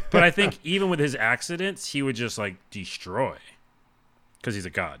 Yeah, but I think even with his accidents, he would just like destroy because he's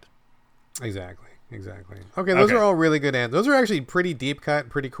a god. Exactly. Okay, those are all really good answers. Those are actually pretty deep cut,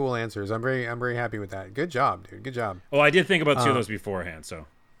 pretty cool answers. I'm very happy with that. Good job, dude. Good job. Well, I did think about 2 of those beforehand, so.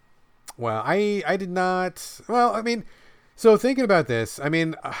 Well, I did not. Well, I mean, so thinking about this, I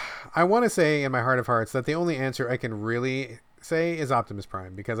mean, I want to say in my heart of hearts that the only answer I can really say is Optimus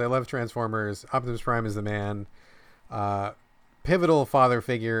Prime, because I love Transformers. Optimus Prime is the man. Pivotal father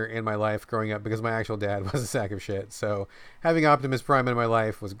figure in my life growing up, because my actual dad was a sack of shit. So having Optimus Prime in my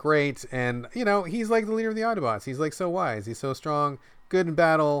life was great. And, he's like the leader of the Autobots. He's like so wise. He's so strong, good in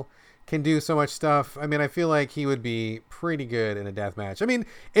battle, can do so much stuff. I mean, I feel like he would be pretty good in a death match. I mean,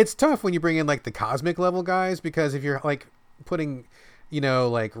 it's tough when you bring in like the cosmic level guys, because if you're like putting,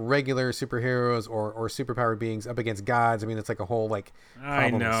 like regular superheroes or superpowered beings up against gods, I mean, it's like a whole like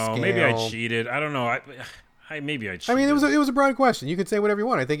I know. scale. Maybe I cheated. I don't know. maybe I cheated. I mean, it was a broad question. You could say whatever you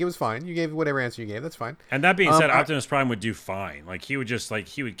want. I think it was fine. You gave whatever answer you gave. That's fine. And that being said, Optimus Prime would do fine. Like he would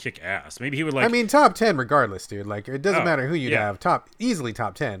kick ass. Maybe he would like. I mean, top 10 regardless, dude. Like it doesn't matter who you'd have. Easily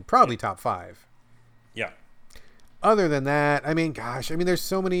top 10, probably top 5. Yeah. Other than that, I mean, gosh, I mean, there's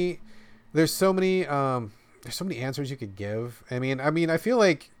so many answers you could give. I mean, I feel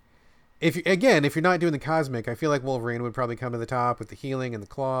like if you're not doing the cosmic, I feel like Wolverine would probably come to the top with the healing and the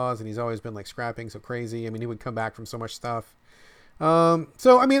claws, and he's always been like scrapping so crazy. I mean, he would come back from so much stuff.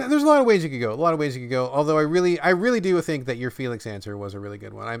 So I mean, there's a lot of ways you could go. Although I really do think that your Felix answer was a really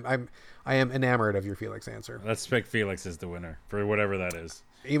good one. I am enamored of your Felix answer. Let's pick Felix as the winner for whatever that is.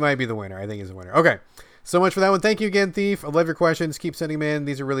 He might be the winner. I think he's the winner. Okay. So much for that one. Thank you again, Thief. I love your questions. Keep sending them in.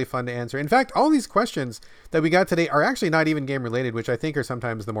 These are really fun to answer. In fact, all these questions that we got today are actually not even game related, which I think are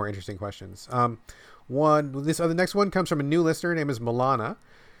sometimes the more interesting questions. The next one comes from a new listener. Her name is Milana.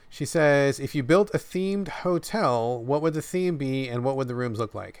 She says, if you built a themed hotel, what would the theme be and what would the rooms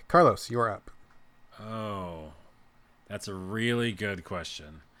look like? Carlos, you're up. Oh, that's a really good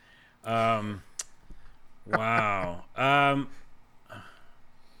question. Wow.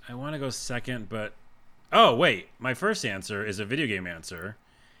 I want to go second, but oh, wait. My first answer is a video game answer.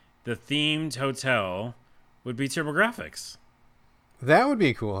 The themed hotel would be TurboGrafx. That would be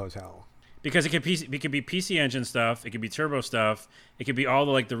a cool hotel. Because it could be PC Engine stuff, it could be Turbo stuff, it could be all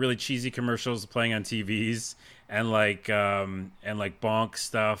the really cheesy commercials playing on TVs and bonk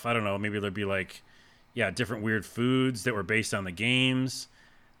stuff. I don't know, maybe there'd be different weird foods that were based on the games.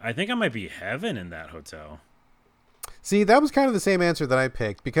 I think I might be heaven in that hotel. See, that was kind of the same answer that I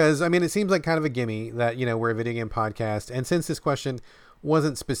picked because, I mean, it seems like kind of a gimme that, we're a video game podcast. And since this question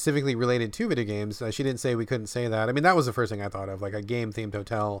wasn't specifically related to video games, she didn't say we couldn't say that. I mean, that was the first thing I thought of, like a game-themed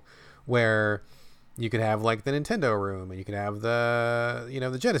hotel where you could have, like, the Nintendo room and you could have the,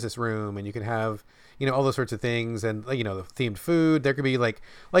 the Genesis room and you could have, all those sorts of things and, the themed food. There could be, like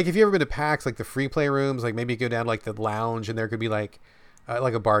if you've ever been to PAX, like, the free play rooms, like, maybe you go down to, like, the lounge and there could be, like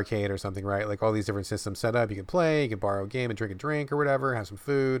a barcade or something, right? Like all these different systems set up. You can play, you can borrow a game and drink a drink or whatever, have some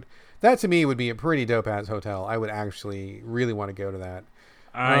food. That to me would be a pretty dope ass hotel. I would actually really want to go to that.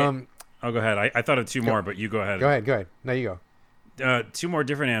 I'll go ahead. I thought of two more, but you go ahead. Go ahead. Now you go. Two more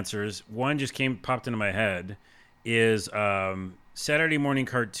different answers. One just popped into my head is Saturday morning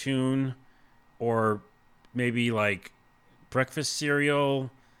cartoon or maybe like breakfast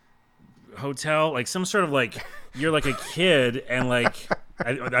cereal hotel, like some sort of like you're like a kid and like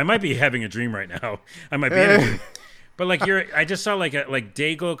I might be having a dream right now. I might be in a dream. But like I just saw like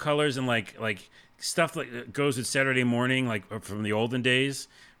Dayglow colors and like stuff that goes with Saturday morning, like from the olden days,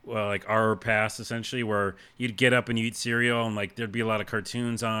 like our past essentially, where you'd get up and you eat cereal and like there'd be a lot of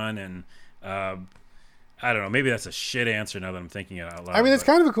cartoons on and I don't know. Maybe that's a shit answer now that I'm thinking it out loud. I mean, it's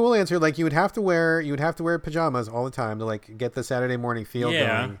kind of a cool answer. Like you would have to wear pajamas all the time to like get the Saturday morning feel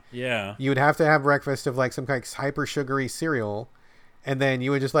going. Yeah. You would have to have breakfast of like some kind of hyper sugary cereal, and then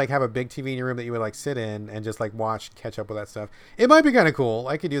you would just like have a big TV in your room that you would like sit in and just like watch, catch up with that stuff. It might be kind of cool.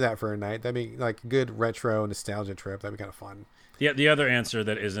 I could do that for a night. That'd be like good retro nostalgia trip. That'd be kind of fun. Yeah. The other answer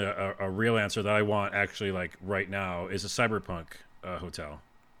that is a real answer that I want actually like right now is a cyberpunk hotel.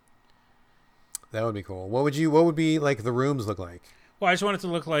 That would be cool. What would be like the rooms look like? Well, I just want it to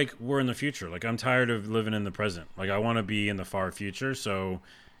look like we're in the future. Like I'm tired of living in the present. Like I want to be in the far future. So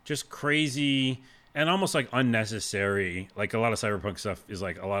just crazy and almost like unnecessary. Like a lot of cyberpunk stuff is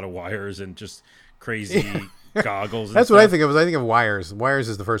like a lot of wires and just crazy goggles. That's what I think of. I think of wires. Wires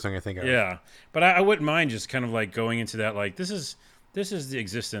is the first thing I think of. Yeah. But I wouldn't mind just kind of like going into that. Like this is the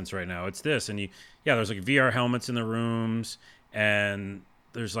existence right now. It's this. And there's like VR helmets in the rooms and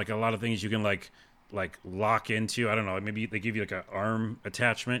there's like a lot of things you can like lock into. I don't know. Maybe they give you like an arm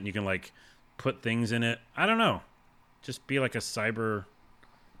attachment and you can like put things in it. I don't know. Just be like a cyber.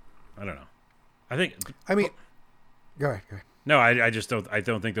 I don't know. Go ahead. No, I just don't. I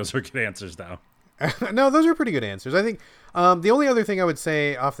don't think those are good answers now. No, those are pretty good answers. I think the only other thing I would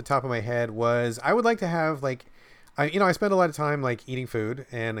say off the top of my head was I would like to have like. I spend a lot of time like eating food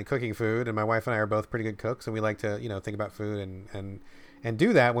and cooking food, and my wife and I are both pretty good cooks, and we like to think about food and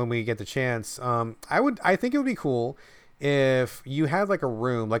do that when we get the chance. I think it would be cool if you had like a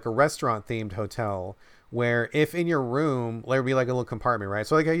room, like a restaurant themed hotel, where if in your room there would be like a little compartment, right?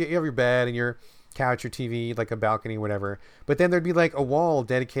 So like you have your bed and your couch, your TV, like a balcony, whatever. But then there'd be like a wall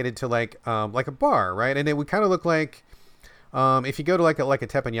dedicated to like a bar, right? And it would kind of look like if you go to like a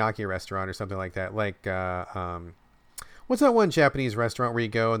teppanyaki restaurant or something like that, like what's that one Japanese restaurant where you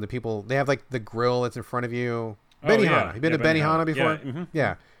go and the people they have like the grill that's in front of you? Benihana. Yeah. You've been to Benihana before? Yeah. Mm-hmm.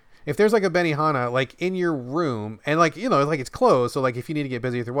 Yeah. if there's like a Benihana like in your room and like, like it's closed. So like if you need to get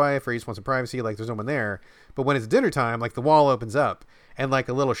busy with your wife or you just want some privacy, like there's no one there. But when it's dinner time, like the wall opens up and like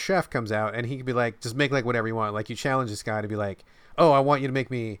a little chef comes out and he can be like, just make like whatever you want. Like you challenge this guy to be like, oh, I want you to make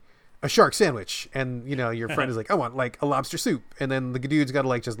me a shark sandwich. And your friend is like, I want like a lobster soup. And then the dude's got to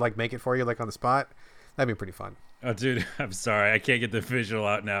like, just like make it for you like on the spot. That'd be pretty fun. Oh, dude, I'm sorry. I can't get the visual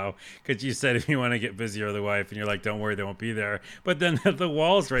out now because you said if you want to get busy with the wife and you're like, don't worry, they won't be there. But then the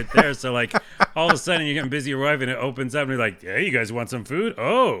wall's right there. So, like, all of a sudden you're getting busy with your wife and it opens up and you're like, hey, you guys want some food?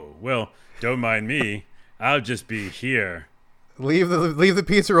 Oh, well, don't mind me. I'll just be here. Leave the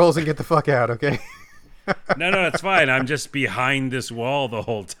pizza rolls and get the fuck out, okay? No, it's fine. I'm just behind this wall the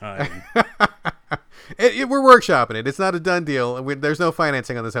whole time. We're workshopping it. It's not a done deal. There's no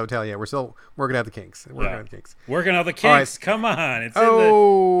financing on this hotel yet. We're still working out the kinks. Working out the kinks. Right. Come on. It's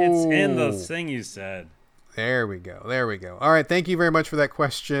in the thing you said. There we go. All right. Thank you very much for that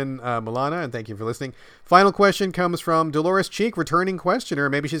question, Milana, and thank you for listening. Final question comes from Dolores Cheek, returning questioner.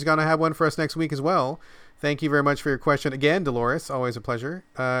 Maybe she's going to have one for us next week as well. Thank you very much for your question again, Dolores. Always a pleasure.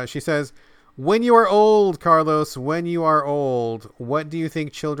 She says, when you are old, Carlos, when you are old, what do you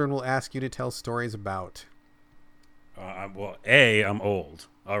think children will ask you to tell stories about? Well, I'm old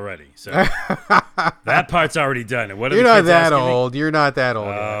already, so that part's already done. And what You're not that old. You're not that old.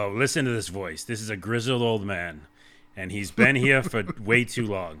 Oh, listen to this voice. This is a grizzled old man, and he's been here for way too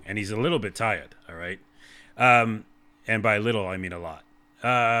long, and he's a little bit tired. All right, and by little I mean a lot.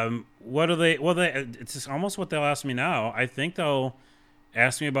 What are they? Well, it's almost what they'll ask me now. I think they'll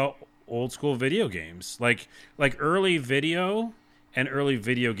ask me about old school video games, like early video and early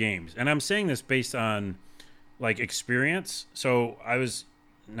video games. And I'm saying this based on like experience. So I was,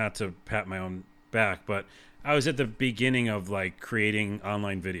 not to pat my own back, but I was at the beginning of like creating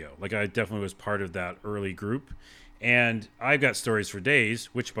online video. Like I definitely was part of that early group. And I've got stories for days,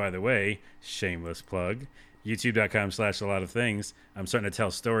 which by the way, shameless plug, youtube.com/a lot of things. I'm starting to tell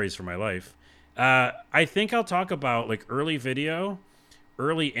stories for my life. I think I'll talk about like early video,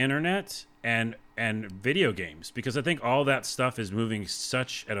 early internet, and video games, because I think all that stuff is moving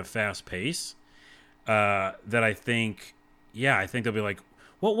such at a fast pace that I think they'll be like,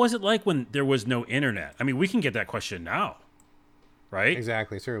 what was it like when there was no internet? I mean, we can get that question now, right?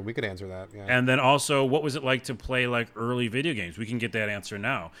 Exactly, sure. We could answer that. Yeah. And then also, what was it like to play like early video games? We can get that answer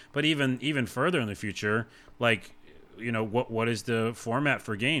now. But even further in the future, like, what is the format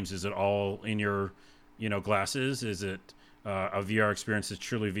for games? Is it all in your, glasses? Is it a VR experience that's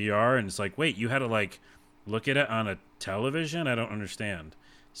truly VR? And it's like, wait, you had to like look at it on a television? I don't understand.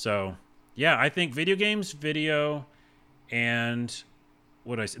 So yeah, I think video games, video, and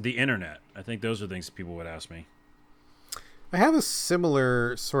the internet. I think those are things people would ask me. I have a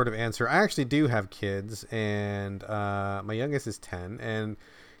similar sort of answer. I actually do have kids, and my youngest is 10, and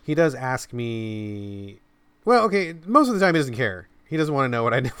he does ask me, well, okay, most of the time he doesn't care. He doesn't want to know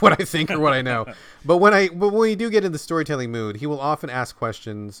what I think or what I know. But when we do get in the storytelling mood, he will often ask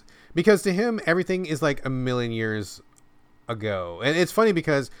questions, because to him everything is like a million years ago. And it's funny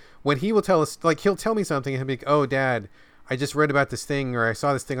because when he will tell us, like, he'll tell me something and he'll be like, "Oh, Dad, I just read about this thing, or I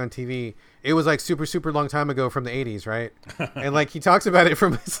saw this thing on TV. It was like super, super long time ago from the 80s, right?" And like he talks about it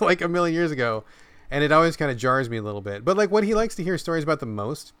from it's like a million years ago, and it always kind of jars me a little bit. But like what he likes to hear stories about the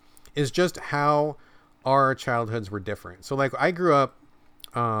most is just how our childhoods were different. So like I grew up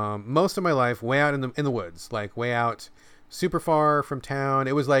most of my life way out in the woods, like way out super far from town.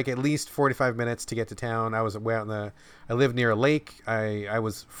 It was like at least 45 minutes to get to town. I was way out I lived near a lake. I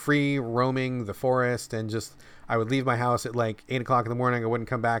was free roaming the forest, and just I would leave my house at like 8 o'clock in the morning. I wouldn't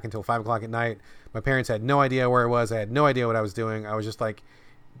come back until 5 o'clock at night. My parents had no idea where I was. I had no idea what I was doing. I was just like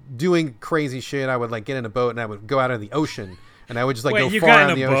doing crazy shit. I would like get in a boat and I would go out in the ocean, and I would just like go far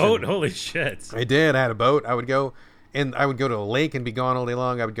out in the ocean. Wait, you got in a boat? Holy shit. I did. I had a boat. I would go to a lake and be gone all day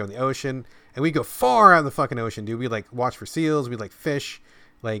long. I would go in the ocean, and we'd go far out in the fucking ocean, dude. We'd like watch for seals. We'd like fish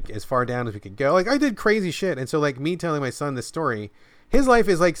like as far down as we could go. Like I did crazy shit. And so like me telling my son this story, his life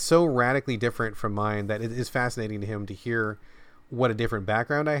is like so radically different from mine that it is fascinating to him to hear what a different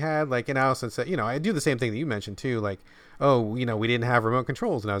background I had. Like, and I also said, I do the same thing that you mentioned too. Like, oh, we didn't have remote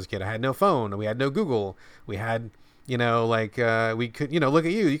controls when I was a kid. I had no phone. We had no Google. We had, we could, look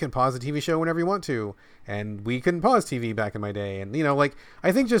at you. You can pause a TV show whenever you want to. And we couldn't pause TV back in my day. And, like,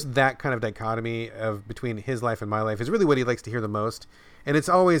 I think just that kind of dichotomy of between his life and my life is really what he likes to hear the most. And it's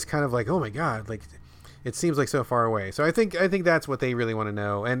always kind of like, oh my God, like, it seems like so far away. So I think that's what they really want to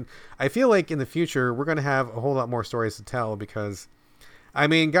know. And I feel like in the future, we're going to have a whole lot more stories to tell, because I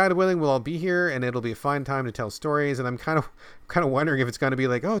mean, God willing, we'll all be here and it'll be a fun time to tell stories. And I'm kind of wondering if it's going to be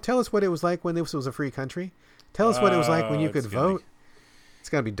like, oh, tell us what it was like when this was a free country. Tell us what it was like when you could vote. It's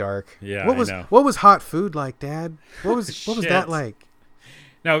gonna be dark. Yeah, What was I know. what was hot food like, Dad? What was Shit. that like?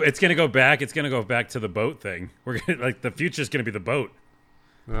 No, it's gonna go back. It's gonna go back to the boat thing. We're gonna like the future's gonna be the boat.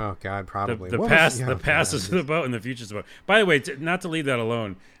 Oh God, probably The What past, was- the oh, past God. is the boat, and the future's the boat. By the way, not to leave that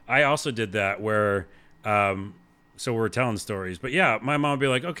alone, I also did that where, so we're telling stories, but yeah, my mom would be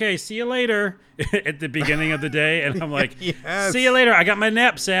like, "Okay, see you later," at the beginning of the day, and I'm like, Yes. "See you later. I got my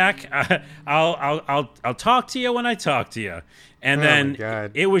knapsack. I'll talk to you when I talk to you." And Oh, my then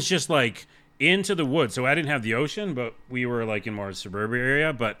God. it was just like into the woods. So I didn't have the ocean, but we were like in more suburban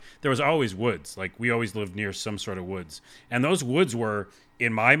area. But there was always woods. Like we always lived near some sort of woods, and those woods were,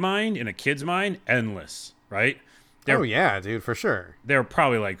 in my mind, in a kid's mind, endless. Right? Oh yeah, dude, for sure. They're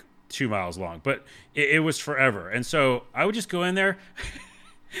probably like 2 miles long, but it was forever. And so I would just go in there.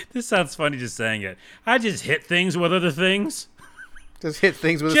 This sounds funny just saying it. I just hit things with other things. Just hit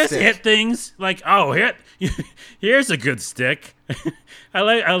things with a Just stick. hit things like, oh, here's a good stick.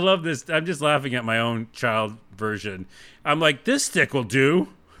 I love this. I'm just laughing at my own child version. I'm like, this stick will do.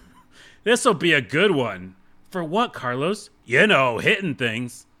 This will be a good one. For what, Carlos? You know, hitting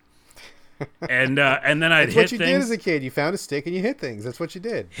things. And then I'd That's hit what you things. did as a kid. You found a stick and you hit things. That's what you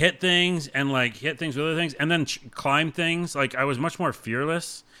did. Hit things and like hit things with other things, and then climb things. Like I was much more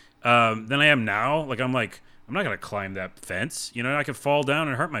fearless than I am now. Like I'm not gonna climb that fence. You know, I could fall down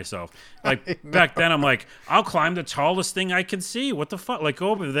and hurt myself. Like back then, I'm like, I'll climb the tallest thing I can see. What the fuck? Like go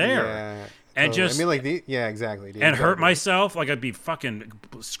over there. Yeah. And totally. just I mean, like yeah, exactly. Dude, and hurt exactly. myself. Like I'd be fucking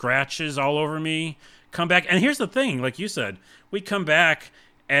scratches all over me. Come back, and here's the thing. Like you said, we'd come back,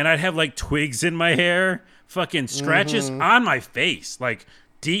 and I'd have like twigs in my hair, fucking scratches on my face, like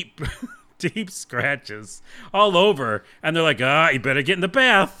deep, deep scratches all over. And they're like, you better get in the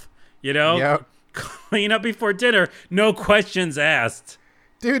bath. You know, Yep. Clean up before dinner. No questions asked.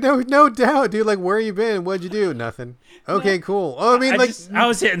 Dude, no doubt, dude. Like, where you been? What'd you do? Nothing. Okay, cool. Oh, I mean, I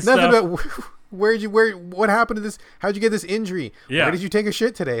was hitting nothing. stuff. But what happened to this? How'd you get this injury? Yeah. Where did you take a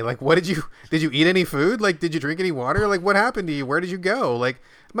shit today? Like, did you eat any food? Like, did you drink any water? Like, what happened to you? Where did you go? Like,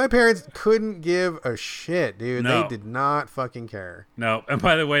 my parents couldn't give a shit, dude. No. They did not fucking care. No. And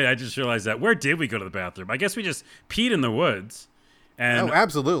by the way, I just realized that. Where did we go to the bathroom? I guess we just peed in the woods. And Oh,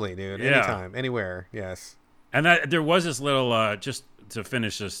 absolutely, dude. Yeah. Anytime, anywhere. Yes. And there was this little, just to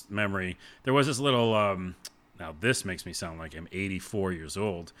finish this memory, there was this little, now this makes me sound like I'm 84 years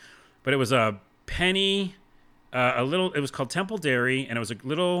old, but it was a penny, it was called Temple Dairy, and it was a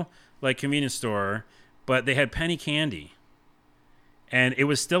little, like, convenience store, but they had penny candy. And it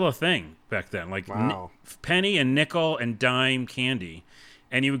was still a thing back then, like Wow. penny and nickel and dime candy.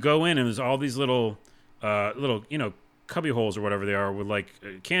 And you would go in, and there's all these little, cubby holes or whatever they are with like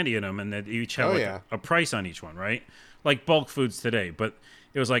candy in them, and they each have a price on each one, right? Like bulk foods today. But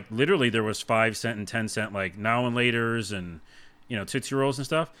it was like literally there was 5 cent and 10 cent like now and laters and Tootsie Rolls and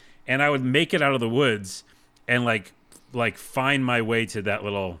stuff. And I would make it out of the woods and like find my way to that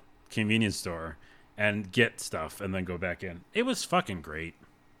little convenience store and get stuff and then go back in. It was fucking great.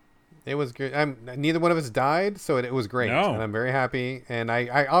 It was good. Neither one of us died, so it was great. No. And I'm very happy. And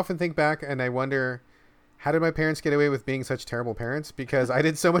I often think back and I wonder, how did my parents get away with being such terrible parents? Because I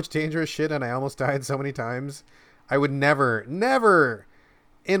did so much dangerous shit and I almost died so many times. I would never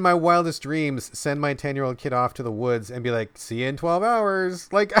in my wildest dreams send my 10-year-old kid off to the woods and be like, see you in 12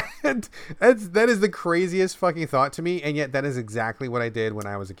 hours. Like, that is the craziest fucking thought to me. And yet that is exactly what I did when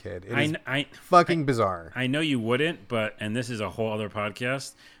I was a kid. It is fucking bizarre. I know you wouldn't, and this is a whole other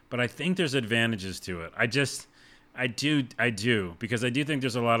podcast, but I think there's advantages to it. I do, because I do think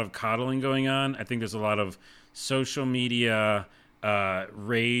there's a lot of coddling going on. I think there's a lot of social media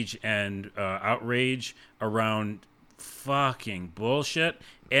rage and outrage around fucking bullshit,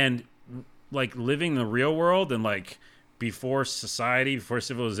 and like living the real world and like before society, before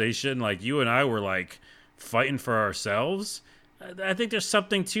civilization, like you and I were like fighting for ourselves. I think there's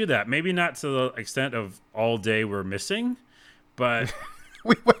something to that. Maybe not to the extent of all day we're missing, but...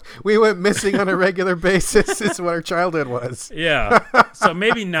 We went missing on a regular basis. Is what our childhood was. Yeah. So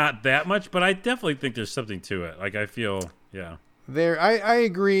maybe not that much, but I definitely think there's something to it. Like I feel, yeah. I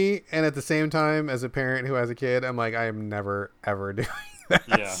agree. And at the same time, as a parent who has a kid, I'm like, I am never, ever doing that.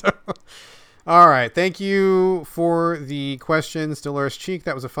 Yeah. So, all right. Thank you for the questions, Dolores Cheek.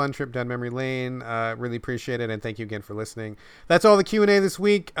 That was a fun trip down memory lane. Really appreciate it. And thank you again for listening. That's all the Q&A this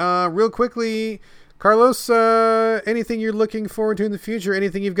week. Real quickly, Carlos, anything you're looking forward to in the future?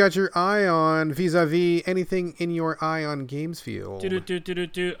 Anything you've got your eye on vis-a-vis anything in your Eye on Games Field?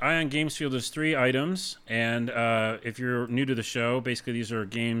 Eye on Games Field is 3 items. And if you're new to the show, basically these are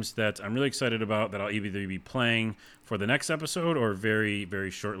games that I'm really excited about that I'll either be playing for the next episode or very, very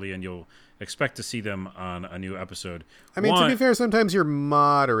shortly, and you'll expect to see them on a new episode. I mean, to be fair, sometimes you're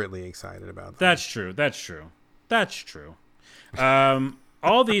moderately excited about them. That's true.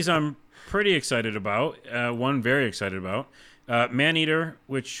 All these I'm pretty excited about. One very excited about. Maneater,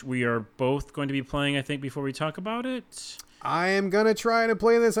 which we are both going to be playing, I think, before we talk about it. I am going to try to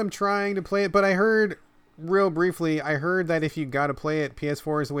play this. I'm trying to play it, but I heard, real briefly, that if you got to play it,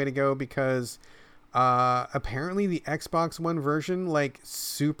 PS4 is the way to go because apparently the Xbox One version, like,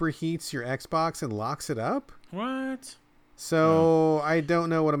 superheats your Xbox and locks it up. What? So I don't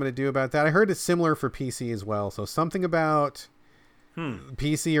know what I'm going to do about that. I heard it's similar for PC as well. So something about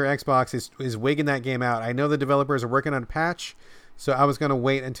PC or Xbox is wigging that game out. I know the developers are working on a patch, so I was going to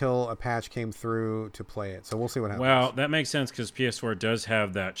wait until a patch came through to play it. So we'll see what happens. Well, that makes sense because PS4 does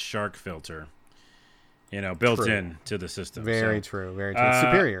have that shark filter, built in to the system. Very true.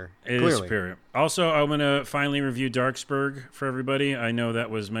 Superior. It clearly. Is superior. Also, I'm going to finally review Darksburg for everybody. I know that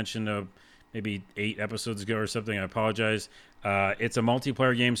was mentioned maybe 8 episodes ago or something. I apologize. It's a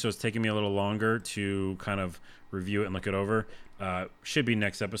multiplayer game, so it's taking me a little longer to kind of review it and look it over. Should be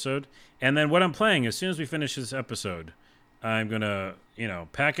next episode. And then what I'm playing, as soon as we finish this episode, I'm going to,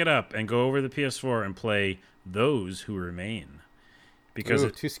 pack it up and go over the PS4 and play Those Who Remain. Because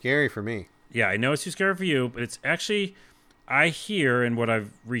it's too scary for me. Yeah, I know it's too scary for you, but it's actually, I hear in what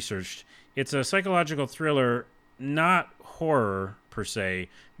I've researched, it's a psychological thriller, not horror per se,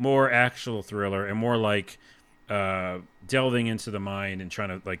 more actual thriller and more like delving into the mind and trying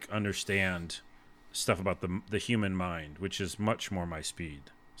to like understand stuff about the human mind, which is much more my speed.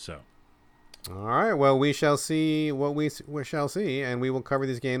 So, all right. Well, we shall see what we shall see, and we will cover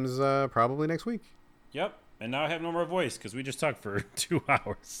these games probably next week. Yep. And now I have no more voice because we just talked for 2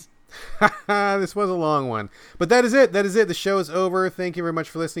 hours. This was a long one, but that is it. The show is over. Thank you very much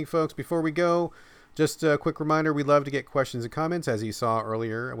for listening, folks. Before we go, just a quick reminder: we love to get questions and comments, as you saw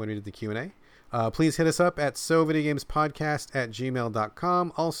earlier when we did the Q&A. Please hit us up at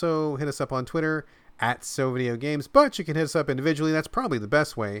sovideogamespodcast@gmail.com. Also, hit us up on Twitter @sovideogames, but you can hit us up individually. That's probably the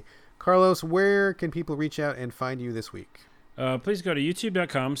best way. Carlos, where can people reach out and find you this week? Please go to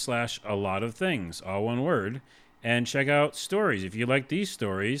youtube.com/alotofthings, all one word, and check out stories. If you like these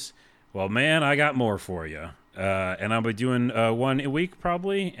stories, well, man, I got more for you. And I'll be doing one a week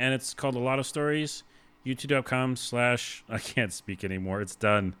probably, and it's called A Lot of Stories. youtube.com/ I can't speak anymore. It's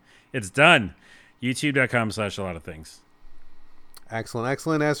done. youtube.com/alotofthings.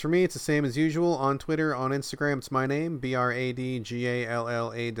 Excellent. As for me, it's the same as usual. On Twitter, on Instagram, it's my name,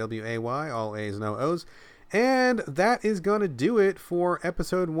 BradGallaway, all A's, no O's. And that is going to do it for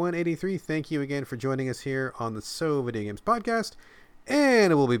episode 183. Thank you again for joining us here on the So Video Games Podcast.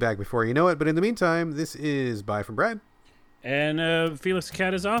 And we'll be back before you know it. But in the meantime, this is bye from Brad. And Felix the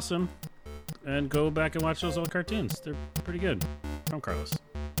Cat is awesome. And go back and watch those old cartoons. They're pretty good. I'm Carlos.